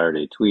a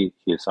Saturday tweet,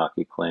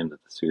 Kiyosaki claimed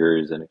that the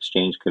Securities and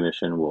Exchange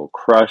Commission will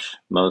crush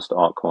most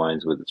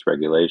altcoins with its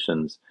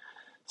regulations,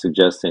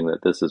 suggesting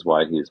that this is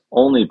why he's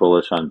only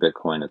bullish on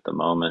Bitcoin at the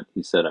moment.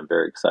 He said, "I'm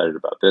very excited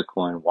about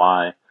Bitcoin.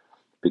 Why?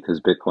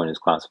 Because Bitcoin is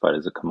classified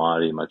as a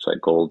commodity, much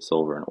like gold,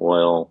 silver, and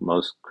oil.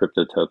 Most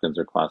crypto tokens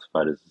are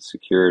classified as a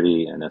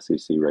security, and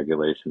SEC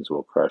regulations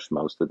will crush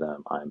most of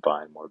them. I'm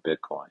buying more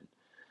Bitcoin."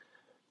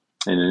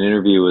 In an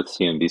interview with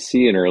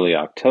CNBC in early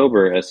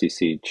October,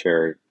 SEC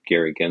Chair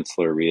Gary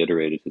Gensler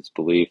reiterated his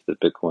belief that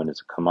Bitcoin is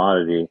a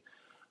commodity,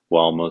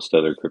 while most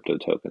other crypto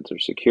tokens are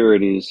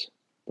securities.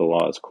 "The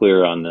law is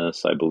clear on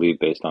this. I believe,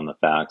 based on the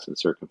facts and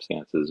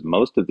circumstances,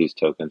 most of these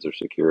tokens are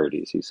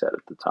securities," he said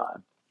at the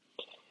time.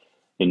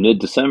 In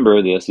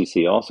mid-December, the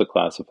SEC also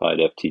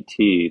classified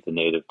FTT, the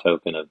native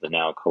token of the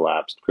now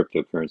collapsed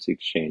cryptocurrency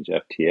exchange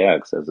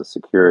FTX, as a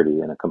security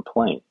in a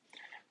complaint.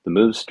 The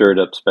move stirred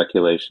up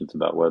speculations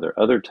about whether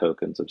other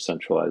tokens of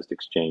centralized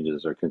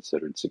exchanges are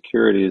considered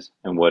securities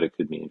and what it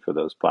could mean for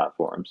those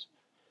platforms.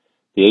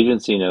 The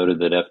agency noted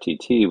that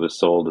FTT was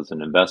sold as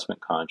an investment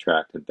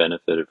contract and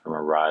benefited from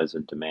a rise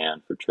in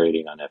demand for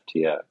trading on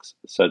FTX,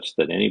 such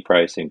that any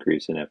price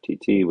increase in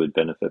FTT would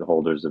benefit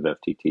holders of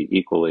FTT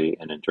equally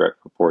and in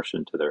direct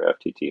proportion to their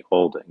FTT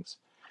holdings.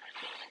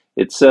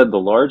 It said the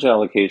large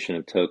allocation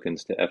of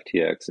tokens to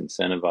FTX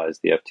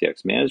incentivized the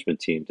FTX management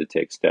team to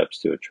take steps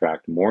to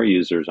attract more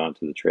users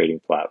onto the trading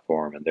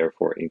platform and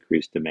therefore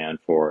increase demand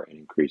for and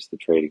increase the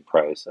trading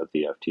price of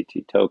the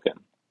FTT token.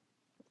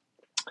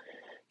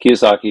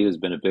 Kiyosaki, who's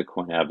been a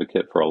Bitcoin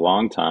advocate for a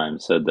long time,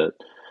 said that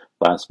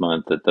last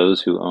month that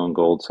those who own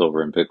gold,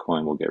 silver, and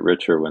Bitcoin will get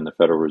richer when the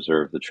Federal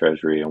Reserve, the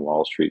Treasury, and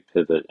Wall Street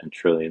pivot and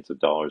trillions of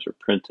dollars are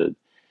printed.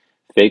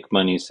 Fake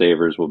money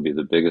savers will be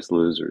the biggest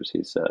losers,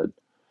 he said.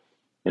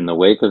 In the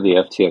wake of the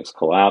FTX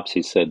collapse,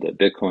 he said that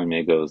Bitcoin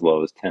may go as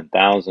low as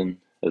 10,000.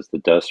 As the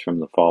dust from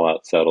the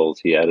fallout settles,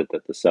 he added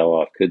that the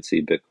sell-off could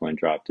see Bitcoin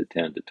drop to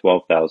 $10,000 to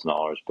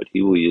 $12,000, but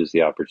he will use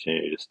the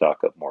opportunity to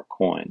stock up more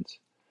coins.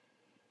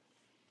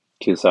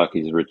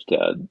 Kiyosaki's Rich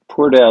Dad,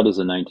 Poor Dad is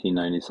a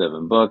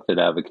 1997 book that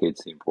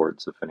advocates the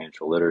importance of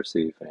financial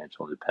literacy,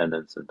 financial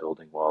independence, and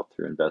building wealth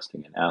through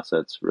investing in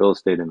assets, real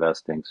estate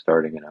investing,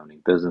 starting and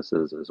owning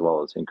businesses, as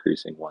well as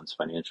increasing one's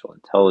financial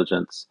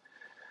intelligence.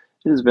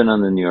 It has been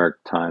on the New York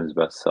Times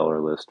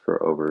bestseller list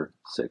for over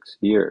 6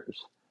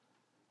 years.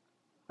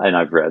 And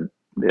I've read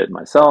it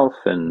myself,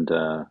 and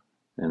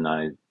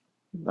I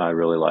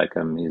really like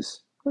him.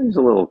 He's a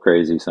little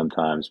crazy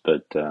sometimes,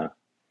 but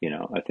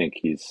I think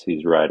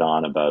he's right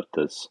on about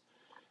this,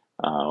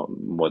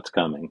 what's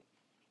coming.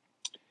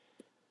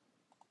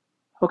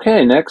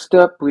 Okay, next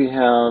up we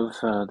have,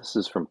 this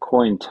is from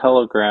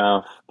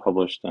Cointelegraph,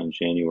 published on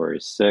January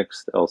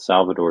 6th. El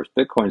Salvador's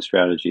Bitcoin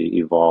strategy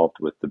evolved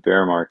with the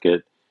bear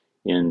market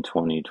in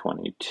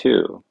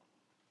 2022.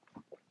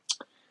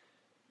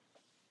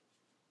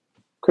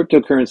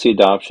 Cryptocurrency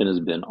adoption has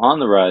been on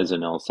the rise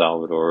in El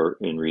Salvador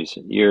in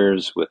recent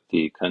years, with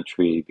the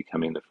country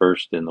becoming the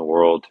first in the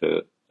world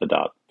to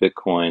adopt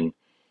Bitcoin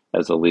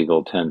as a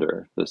legal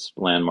tender. This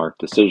landmark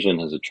decision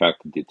has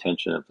attracted the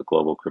attention of the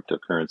global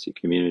cryptocurrency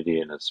community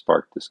and has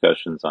sparked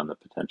discussions on the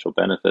potential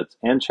benefits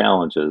and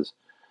challenges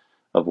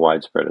of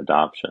widespread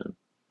adoption.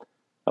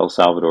 El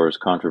Salvador's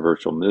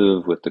controversial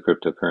move with the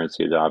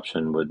cryptocurrency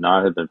adoption would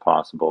not have been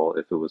possible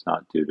if it was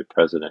not due to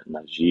President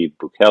Najib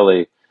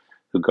Bukele,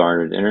 who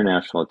garnered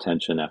international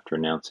attention after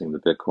announcing the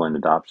Bitcoin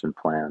adoption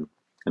plan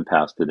and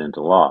passed it into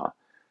law.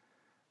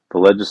 The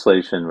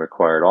legislation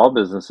required all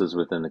businesses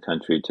within the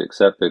country to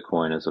accept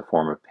Bitcoin as a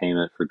form of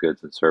payment for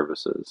goods and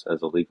services.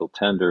 As a legal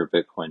tender,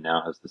 Bitcoin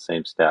now has the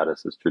same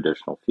status as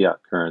traditional fiat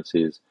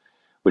currencies,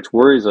 which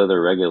worries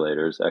other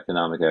regulators,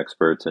 economic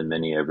experts, and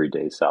many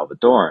everyday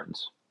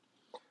Salvadorans.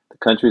 The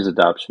country's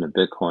adoption of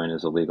Bitcoin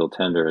as a legal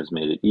tender has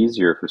made it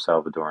easier for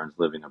Salvadorans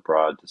living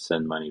abroad to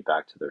send money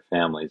back to their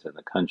families in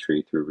the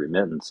country through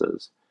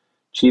remittances.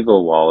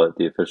 Chivo Wallet,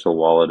 the official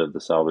wallet of the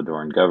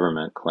Salvadoran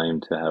government,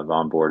 claimed to have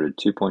onboarded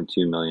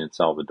 2.2 million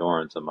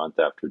Salvadorans a month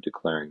after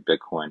declaring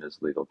Bitcoin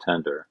as legal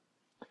tender.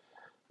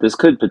 This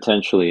could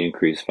potentially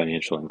increase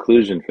financial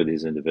inclusion for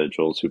these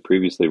individuals who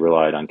previously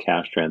relied on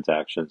cash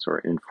transactions or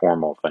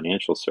informal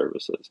financial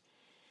services.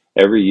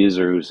 Every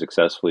user who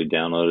successfully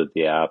downloaded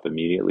the app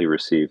immediately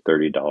received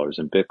 $30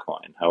 in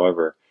Bitcoin.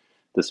 However,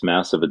 this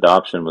massive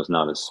adoption was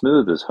not as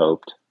smooth as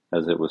hoped,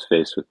 as it was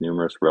faced with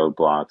numerous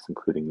roadblocks,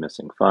 including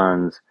missing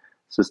funds,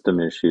 system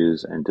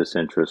issues, and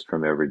disinterest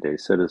from everyday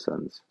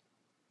citizens.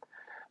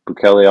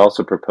 Bukele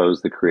also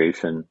proposed the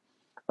creation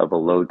of a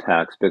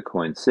low-tax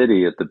Bitcoin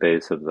city at the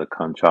base of the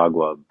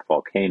Conchagua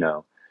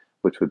volcano,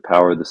 which would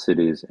power the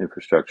city's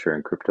infrastructure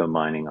and crypto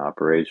mining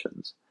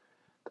operations.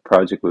 The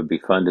project would be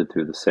funded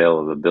through the sale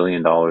of $1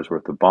 billion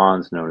worth of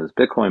bonds known as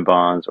Bitcoin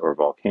bonds or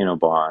volcano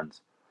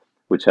bonds,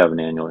 which have an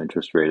annual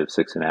interest rate of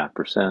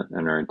 6.5%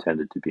 and are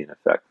intended to be in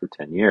effect for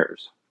 10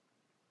 years.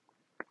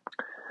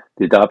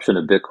 The adoption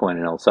of Bitcoin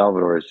in El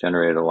Salvador has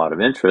generated a lot of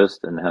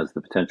interest and has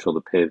the potential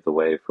to pave the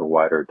way for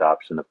wider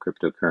adoption of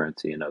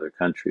cryptocurrency in other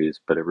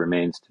countries, but it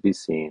remains to be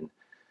seen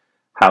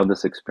how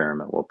this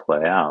experiment will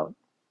play out.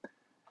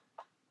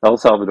 El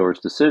Salvador's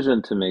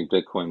decision to make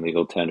Bitcoin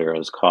legal tender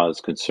has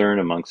caused concern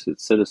amongst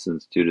its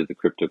citizens due to the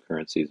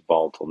cryptocurrency's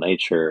volatile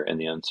nature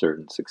and the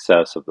uncertain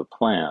success of the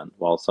plan.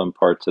 While some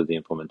parts of the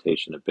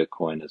implementation of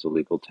Bitcoin as a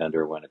legal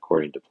tender went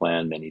according to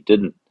plan, many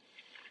didn't,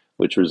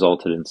 which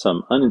resulted in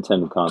some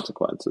unintended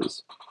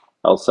consequences.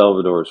 El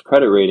Salvador's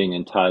credit rating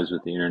and ties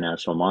with the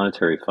International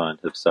Monetary Fund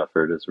have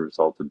suffered as a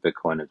result of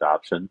Bitcoin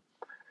adoption.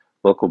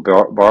 Local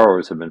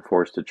borrowers have been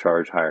forced to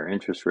charge higher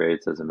interest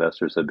rates as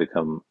investors have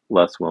become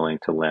less willing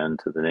to lend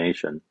to the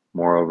nation.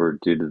 Moreover,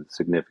 due to the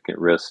significant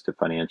risks to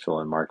financial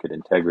and market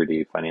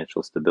integrity,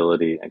 financial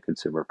stability, and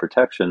consumer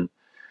protection,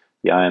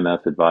 the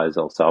IMF advised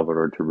El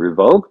Salvador to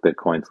revoke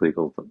Bitcoin's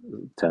legal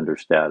tender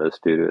status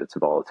due to its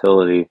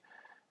volatility,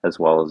 as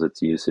well as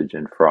its usage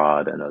in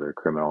fraud and other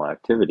criminal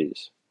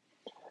activities.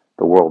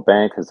 The World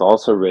Bank has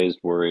also raised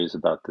worries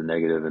about the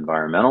negative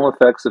environmental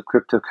effects of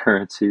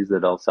cryptocurrencies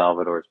that El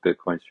Salvador's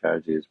Bitcoin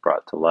strategy has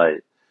brought to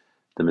light.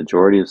 The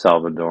majority of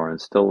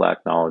Salvadorans still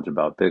lack knowledge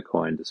about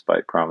Bitcoin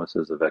despite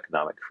promises of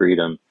economic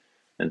freedom,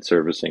 and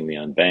servicing the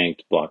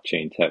unbanked.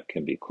 Blockchain tech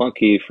can be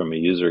clunky from a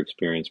user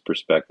experience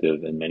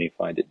perspective, and many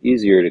find it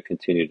easier to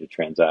continue to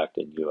transact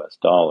in US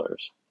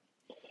dollars.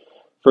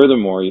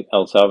 Furthermore,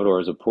 El Salvador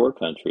is a poor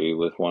country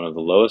with one of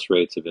the lowest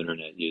rates of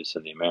internet use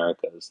in the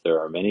Americas. There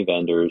are many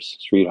vendors,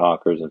 street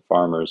hawkers, and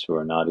farmers who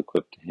are not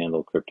equipped to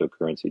handle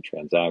cryptocurrency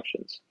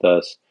transactions.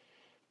 Thus,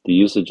 the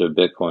usage of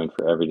Bitcoin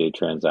for everyday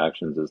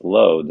transactions is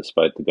low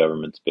despite the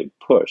government's big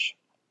push.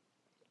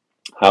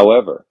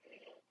 However,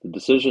 The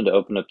decision to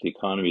open up the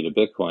economy to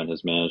Bitcoin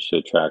has managed to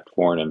attract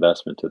foreign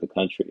investment to the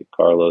country.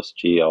 Carlos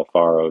G.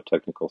 Alfaro,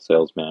 technical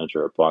sales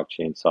manager at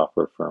blockchain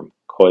software firm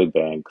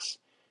Coinbanks,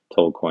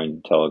 told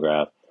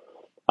Cointelegraph,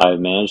 I have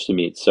managed to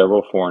meet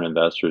several foreign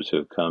investors who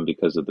have come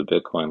because of the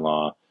Bitcoin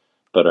law,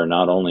 but are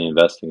not only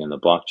investing in the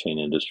blockchain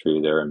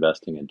industry, they're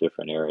investing in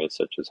different areas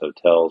such as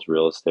hotels,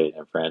 real estate,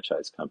 and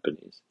franchise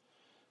companies.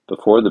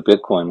 Before the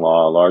Bitcoin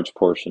law, a large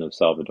portion of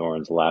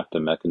Salvadorans lacked a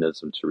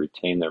mechanism to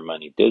retain their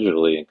money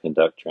digitally and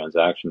conduct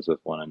transactions with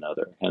one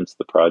another. Hence,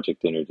 the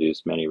project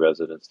introduced many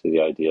residents to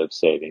the idea of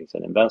savings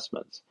and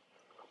investments.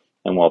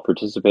 And while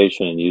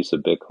participation and use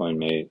of Bitcoin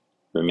may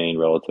remain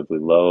relatively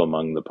low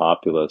among the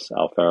populace,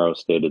 Alfaro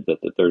stated that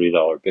the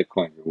 $30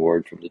 Bitcoin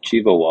reward from the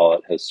Chivo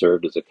wallet has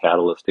served as a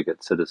catalyst to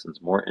get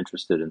citizens more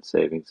interested in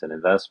savings and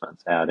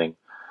investments, adding,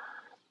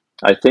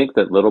 I think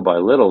that little by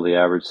little, the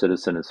average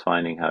citizen is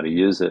finding how to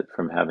use it,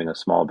 from having a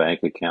small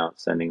bank account,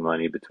 sending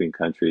money between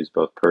countries,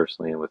 both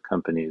personally and with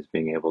companies,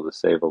 being able to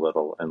save a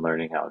little, and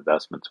learning how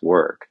investments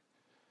work.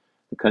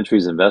 The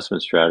country's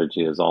investment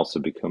strategy has also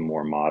become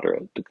more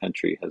moderate. The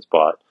country has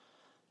bought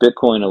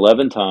Bitcoin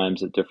 11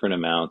 times at different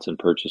amounts and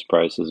purchase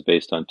prices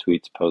based on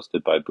tweets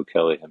posted by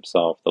Bukele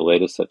himself. The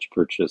latest such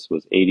purchase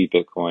was 80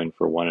 Bitcoin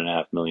for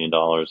 $1.5 million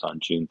on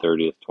June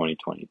 30th,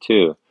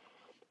 2022.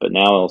 But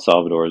now El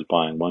Salvador is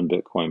buying 1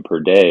 Bitcoin per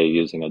day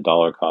using a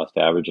dollar cost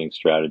averaging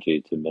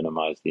strategy to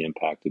minimize the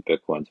impact of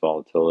Bitcoin's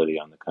volatility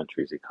on the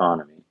country's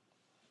economy.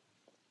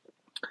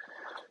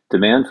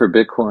 Demand for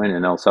Bitcoin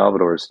in El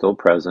Salvador is still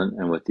present,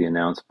 and with the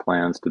announced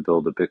plans to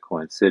build a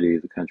Bitcoin city,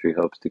 the country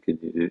hopes to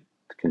continue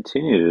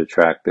to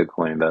attract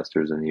Bitcoin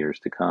investors in the years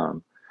to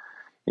come.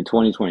 In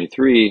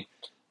 2023,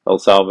 El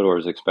Salvador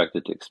is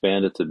expected to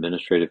expand its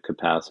administrative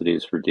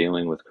capacities for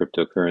dealing with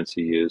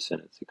cryptocurrency use in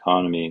its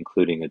economy,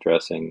 including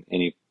addressing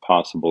any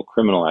possible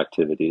criminal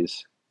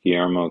activities.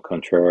 Guillermo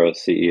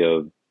Contreras, CEO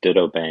of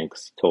Ditto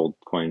Banks, told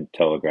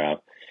Cointelegraph,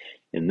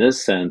 in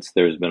this sense,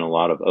 there's been a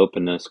lot of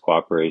openness,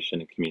 cooperation,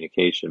 and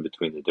communication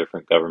between the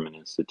different government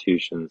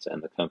institutions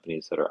and the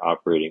companies that are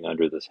operating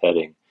under this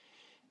heading.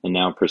 And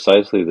now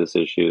precisely this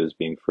issue is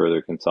being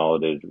further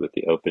consolidated with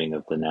the opening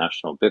of the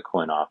National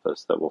Bitcoin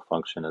Office that will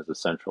function as a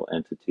central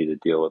entity to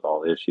deal with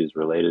all issues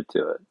related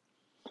to it.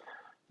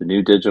 The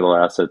new digital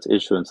assets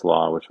issuance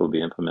law, which will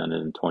be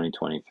implemented in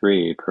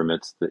 2023,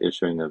 permits the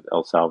issuing of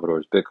El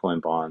Salvador's Bitcoin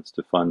bonds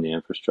to fund the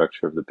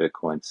infrastructure of the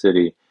Bitcoin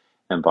city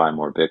and buy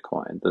more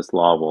Bitcoin. This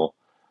law will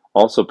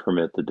also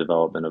permit the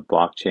development of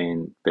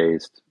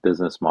blockchain-based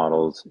business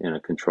models in a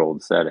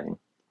controlled setting.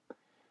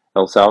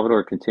 El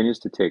Salvador continues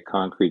to take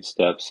concrete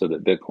steps so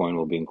that Bitcoin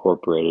will be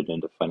incorporated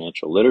into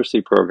financial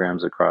literacy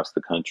programs across the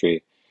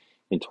country.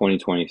 In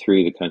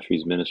 2023, the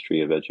country's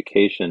Ministry of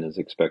Education is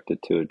expected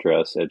to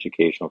address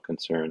educational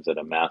concerns at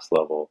a mass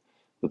level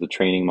with a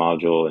training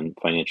module in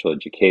financial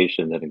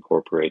education that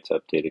incorporates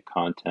updated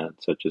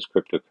content such as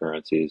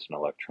cryptocurrencies and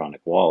electronic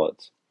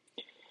wallets.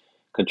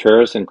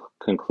 Contreras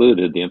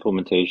concluded the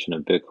implementation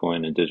of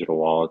Bitcoin and digital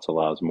wallets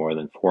allows more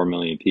than 4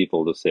 million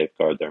people to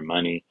safeguard their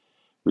money,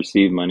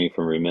 receive money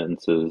from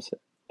remittances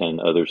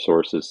and other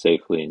sources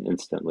safely and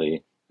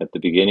instantly. At the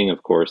beginning,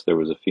 of course, there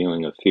was a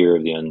feeling of fear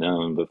of the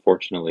unknown, but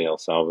fortunately El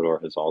Salvador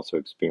has also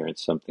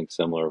experienced something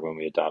similar when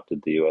we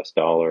adopted the US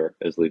dollar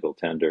as legal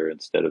tender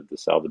instead of the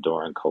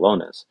Salvadoran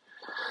colones.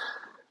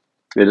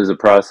 It is a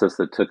process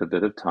that took a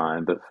bit of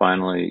time, but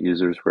finally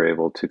users were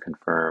able to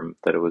confirm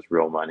that it was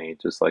real money,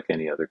 just like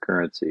any other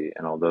currency.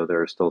 And although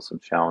there are still some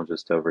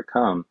challenges to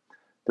overcome,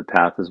 the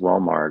path is well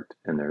marked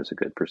and there's a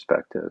good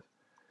perspective.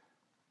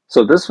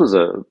 So this was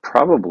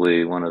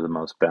probably one of the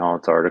most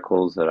balanced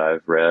articles that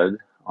I've read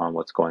on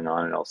what's going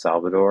on in El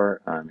Salvador.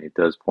 It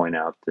does point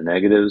out the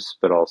negatives,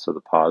 but also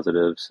the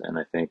positives. And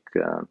I think,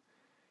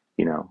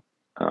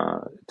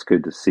 it's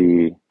good to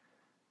see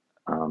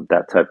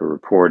that type of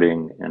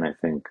reporting. And I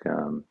think,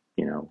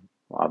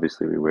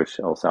 obviously we wish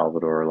El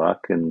Salvador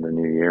luck in the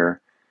new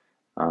year.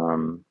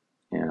 And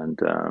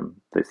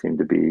they seem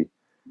to be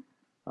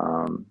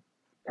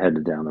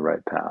headed down the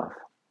right path.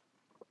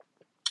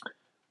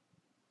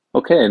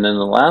 Okay, and then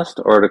the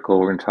last article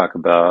we're going to talk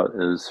about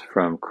is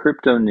from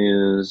Crypto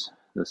News.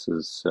 This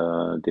is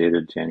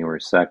dated January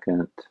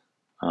 2nd.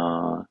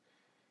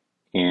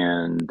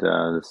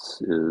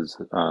 This is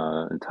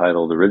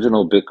entitled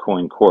Original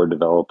Bitcoin Core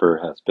Developer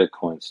Has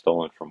Bitcoin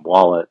Stolen from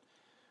Wallet.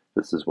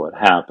 This is what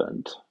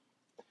happened.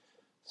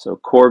 So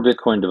core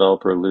Bitcoin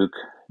developer Luke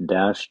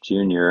Dash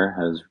Jr.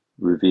 has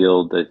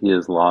revealed that he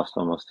has lost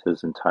almost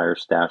his entire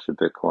stash of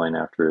Bitcoin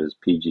after his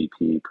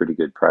PGP, pretty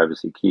good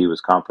privacy key,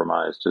 was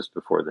compromised just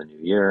before the new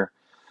year.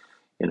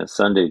 In a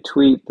Sunday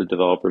tweet, the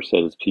developer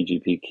said his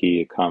PGP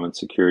key, a common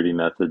security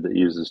method that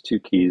uses two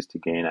keys to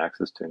gain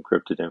access to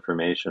encrypted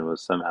information,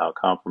 was somehow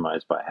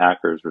compromised by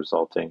hackers,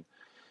 resulting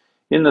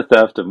in the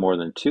theft of more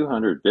than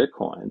 200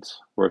 Bitcoins,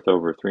 worth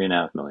over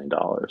 $3.5 million.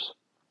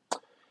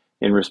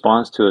 In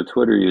response to a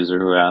Twitter user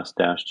who asked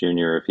Dash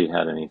Jr. if he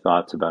had any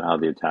thoughts about how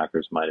the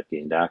attackers might have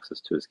gained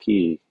access to his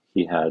key,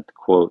 he had,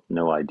 quote,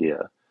 no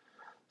idea.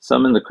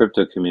 Some in the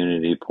crypto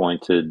community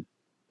pointed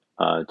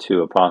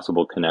to a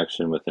possible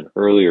connection with an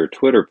earlier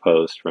Twitter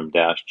post from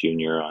Dash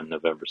Jr. on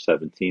November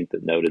 17th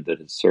that noted that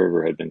his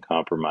server had been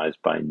compromised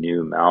by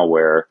new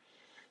malware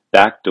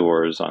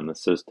backdoors on the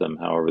system.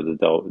 However,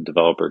 the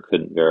developer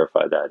couldn't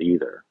verify that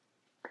either.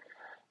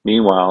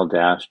 Meanwhile,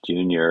 Dash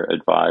Jr.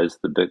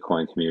 advised the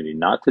Bitcoin community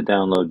not to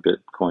download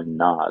Bitcoin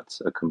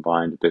Knots, a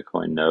combined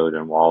Bitcoin node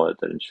and wallet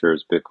that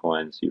ensures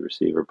Bitcoins you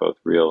receive are both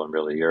real and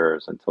really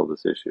yours until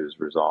this issue is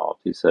resolved.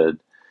 He said,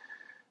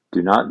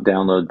 "Do not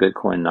download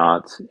Bitcoin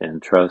Knots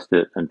and trust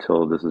it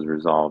until this is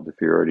resolved.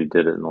 If you already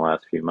did it in the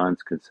last few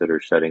months, consider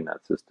shutting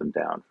that system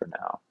down for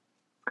now."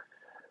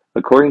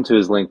 According to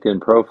his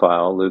LinkedIn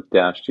profile, Luke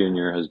Dash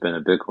Jr. has been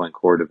a Bitcoin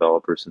Core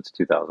developer since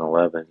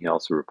 2011. He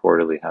also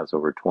reportedly has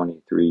over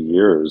 23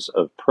 years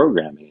of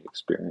programming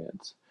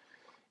experience.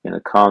 In a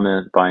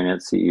comment,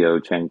 Binance CEO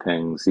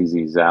Changpeng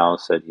Zizi Zhao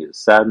said he is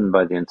saddened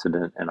by the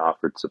incident and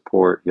offered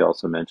support. He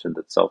also mentioned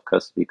that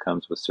self-custody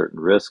comes with certain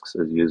risks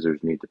as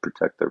users need to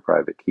protect their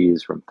private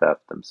keys from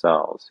theft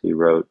themselves. He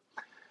wrote,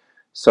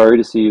 "Sorry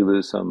to see you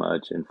lose so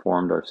much.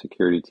 Informed our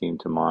security team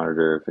to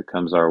monitor. If it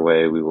comes our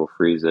way, we will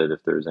freeze it.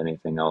 If there's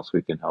anything else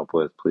we can help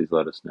with, please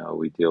let us know.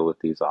 We deal with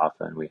these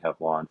often. We have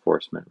law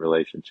enforcement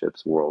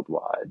relationships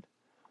worldwide."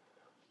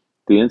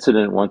 The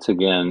incident once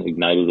again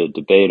ignited a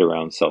debate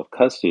around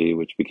self-custody,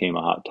 which became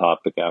a hot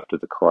topic after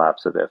the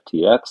collapse of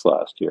FTX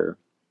last year.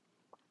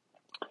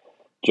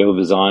 Joe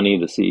Visani,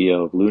 the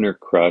CEO of Lunar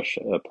Crush,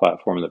 a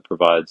platform that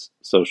provides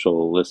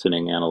social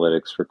listening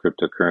analytics for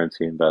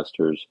cryptocurrency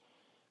investors,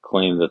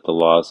 claimed that the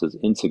loss is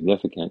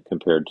insignificant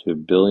compared to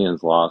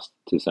billions lost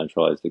to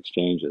centralized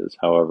exchanges.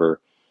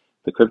 However,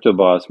 the crypto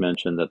boss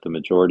mentioned that the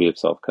majority of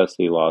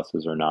self-custody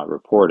losses are not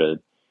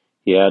reported.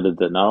 He added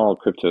that not all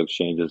crypto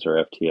exchanges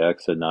are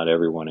FTX and not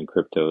everyone in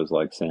crypto is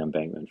like Sam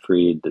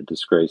Bankman-Fried, the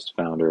disgraced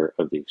founder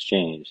of the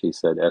exchange. He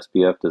said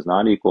SBF does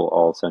not equal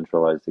all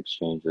centralized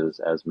exchanges,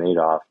 as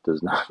Madoff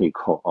does not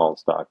equal all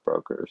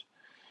stockbrokers.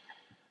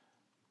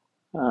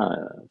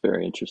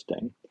 Very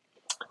interesting.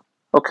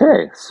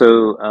 Okay,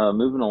 so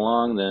moving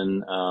along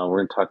then, we're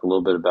going to talk a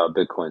little bit about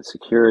Bitcoin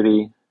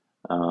security.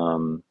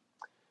 Um,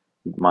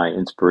 my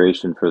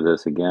inspiration for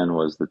this, again,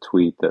 was the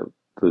tweet that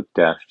Luke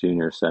Dash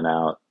Jr. sent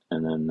out,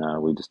 and then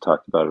we just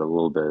talked about it a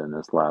little bit in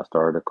this last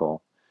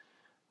article.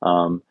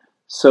 Um,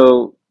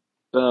 so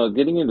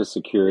getting into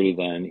security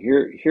then,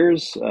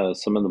 here's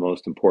some of the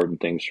most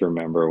important things to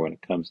remember when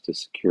it comes to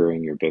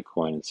securing your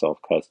Bitcoin and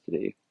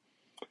self-custody.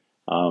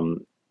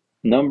 Um,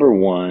 Number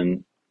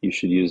one, you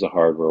should use a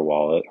hardware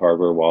wallet.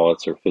 Hardware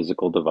wallets are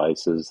physical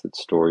devices that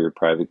store your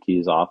private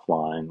keys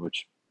offline,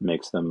 which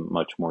makes them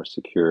much more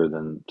secure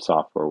than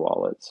software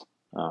wallets,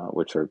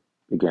 which are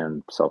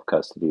again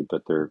self-custody,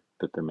 but they're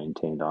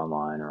maintained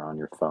online or on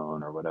your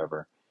phone or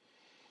whatever.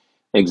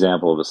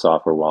 Example of a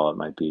software wallet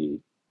might be,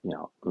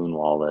 Moon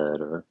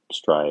Wallet or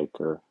Strike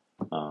or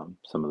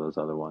some of those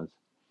other ones.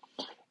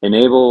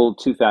 Enable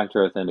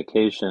two-factor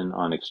authentication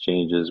on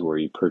exchanges where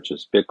you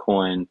purchase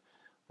Bitcoin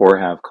or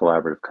have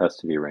collaborative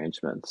custody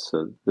arrangements.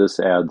 So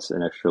this adds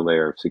an extra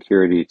layer of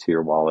security to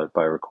your wallet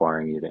by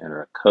requiring you to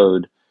enter a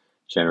code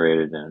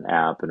generated in an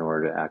app in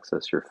order to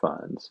access your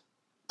funds.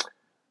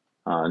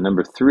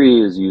 Number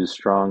three is use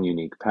strong,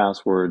 unique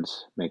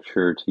passwords. Make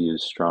sure to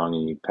use strong,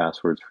 unique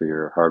passwords for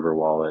your hardware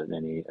wallet and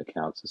any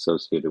accounts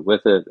associated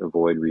with it.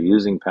 Avoid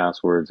reusing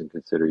passwords and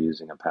consider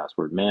using a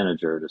password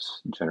manager to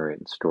generate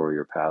and store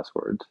your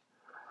passwords.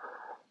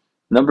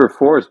 Number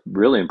four is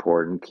really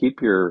important.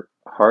 Keep your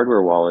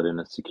hardware wallet in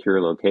a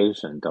secure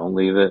location. Don't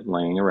leave it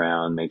laying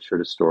around. Make sure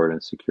to store it in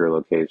a secure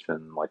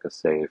location like a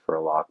safe or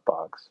a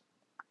lockbox.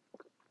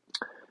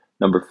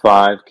 Number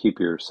five, keep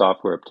your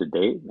software up to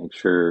date. Make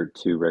sure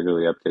to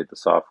regularly update the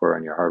software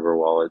on your hardware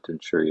wallet to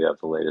ensure you have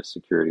the latest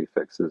security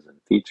fixes and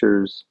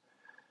features.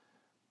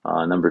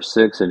 Number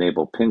six,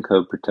 enable PIN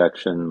code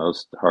protection.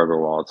 Most hardware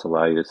wallets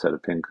allow you to set a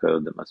PIN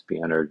code that must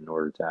be entered in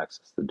order to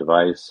access the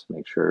device.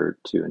 Make sure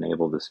to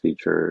enable this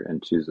feature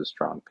and choose a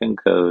strong PIN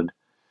code.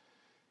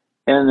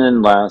 And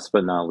then last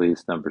but not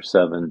least, number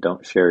seven,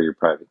 don't share your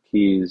private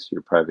keys.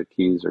 Your private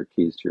keys are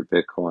keys to your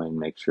Bitcoin.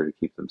 Make sure to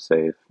keep them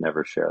safe.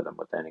 Never share them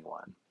with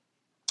anyone.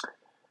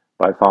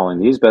 By following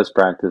these best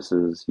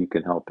practices, you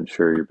can help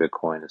ensure your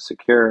Bitcoin is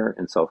secure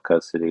in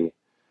self-custody.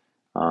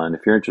 And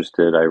if you're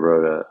interested, I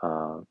wrote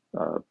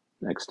an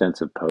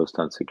extensive post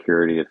on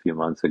security a few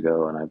months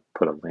ago, and I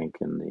put a link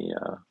in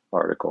the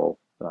article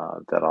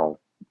that I'll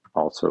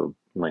also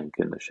link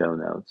in the show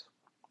notes.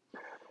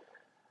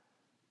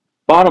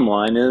 Bottom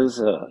line is,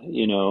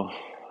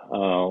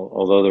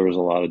 although there was a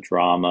lot of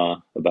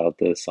drama about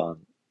this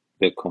on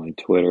Bitcoin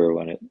Twitter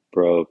when it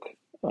broke,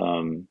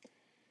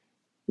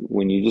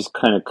 when you just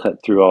kind of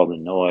cut through all the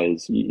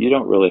noise, you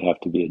don't really have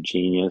to be a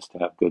genius to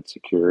have good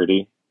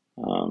security.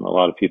 A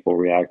lot of people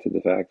react to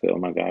the fact that, oh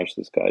my gosh,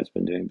 this guy's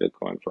been doing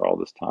Bitcoin for all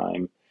this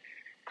time.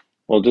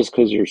 Well, just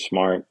because you're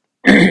smart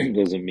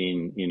doesn't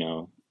mean,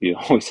 you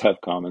always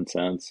have common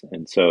sense.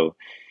 And so,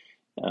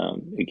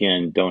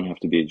 again, don't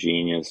have to be a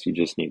genius. You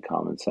just need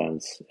common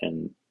sense.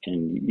 And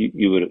And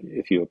you would,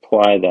 if you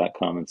apply that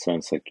common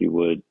sense like you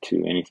would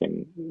to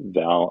anything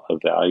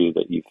of value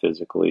that you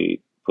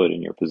physically put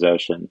in your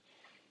possession,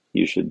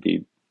 you should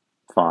be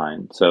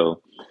fine.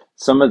 So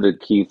some of the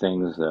key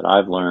things that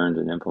I've learned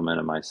and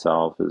implemented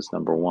myself is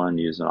number one,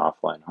 use an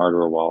offline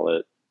hardware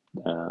wallet,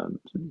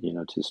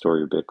 to store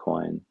your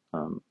Bitcoin.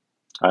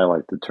 I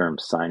like the term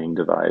signing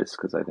device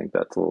because I think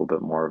that's a little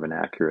bit more of an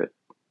accurate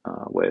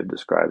way of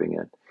describing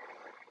it.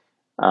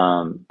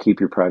 Keep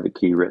your private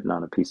key written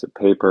on a piece of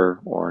paper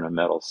or in a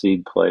metal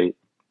seed plate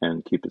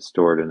and keep it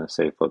stored in a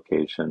safe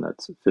location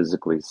that's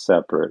physically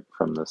separate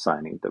from the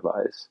signing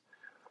device.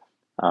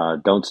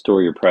 Don't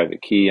store your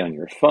private key on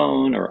your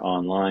phone or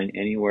online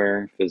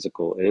anywhere.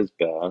 Physical is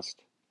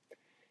best.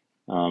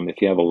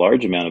 If you have a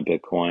large amount of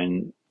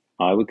Bitcoin,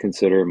 I would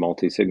consider a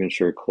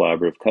multi-signature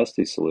collaborative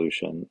custody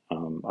solution.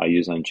 I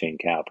use Unchained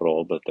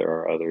Capital, but there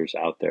are others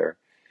out there.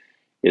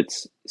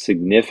 It's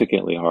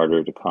significantly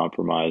harder to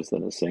compromise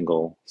than a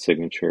single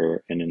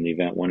signature, and in the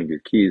event one of your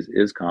keys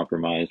is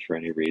compromised for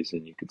any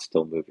reason, you could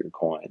still move your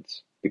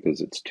coins because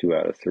it's 2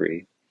 out of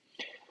 3.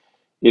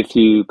 If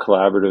you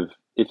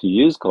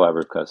use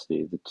collaborative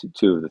custody, the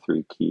two of the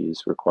 3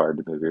 keys required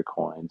to move your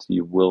coins,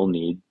 you will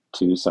need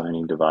 2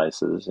 signing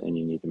devices, and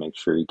you need to make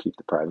sure you keep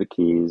the private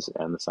keys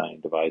and the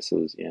signing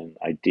devices in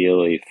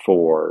ideally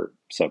 4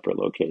 separate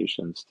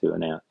locations to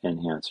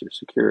enhance your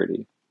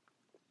security.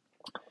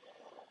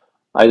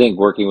 I think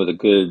working with a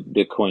good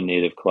Bitcoin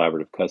native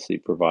collaborative custody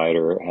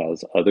provider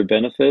has other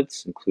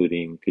benefits,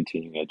 including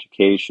continuing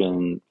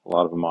education. A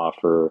lot of them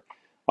offer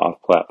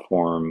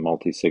off-platform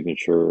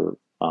multi-signature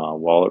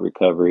wallet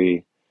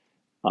recovery,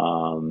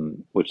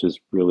 which is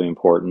really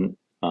important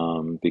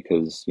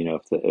because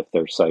if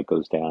their site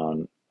goes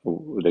down,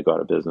 they go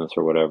out of business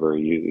or whatever,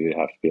 you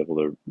have to be able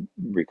to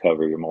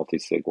recover your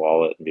multi-sig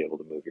wallet and be able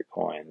to move your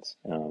coins.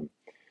 And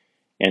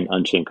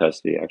Unchained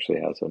Custody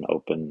actually has an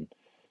open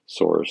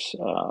source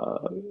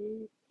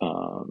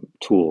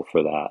tool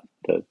for that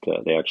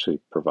they actually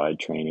provide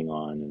training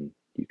on, and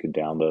you can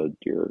download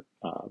your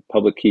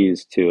public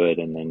keys to it,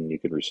 and then you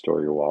can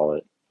restore your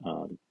wallet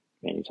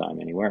anytime,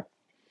 anywhere.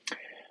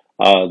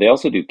 They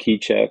also do key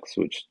checks,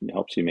 which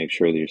helps you make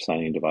sure that your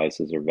signing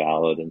devices are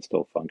valid and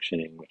still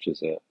functioning, which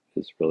is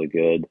really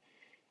good.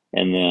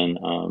 And then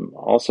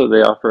also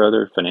they offer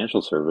other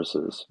financial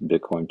services,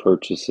 Bitcoin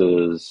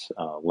purchases,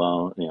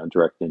 loan,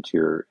 direct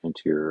into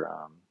your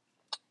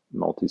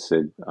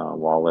multi-sig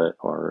wallet,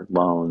 or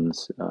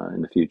loans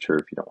in the future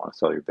if you don't want to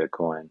sell your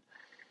Bitcoin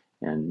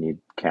and need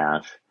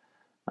cash.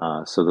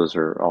 So those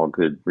are all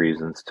good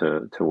reasons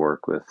to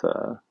work with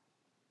a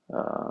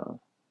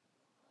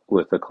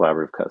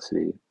collaborative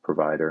custody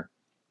provider.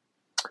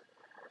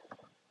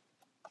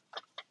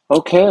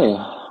 Okay,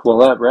 well,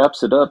 that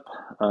wraps it up.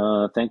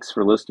 Thanks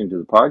for listening to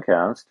the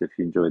podcast. If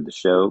you enjoyed the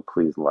show,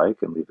 please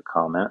like and leave a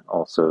comment.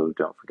 Also,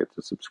 don't forget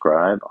to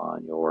subscribe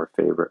on your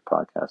favorite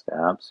podcast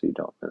app so you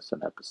don't miss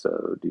an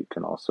episode. You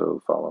can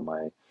also follow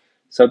my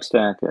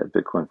Substack at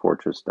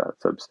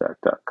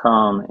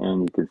bitcoinfortress.substack.com,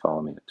 and you can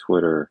follow me at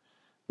Twitter.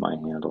 My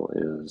handle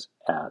is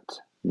at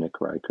Nick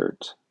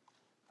Reichert.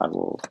 I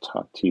will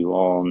talk to you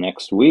all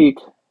next week.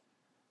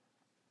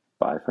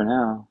 Bye for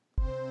now.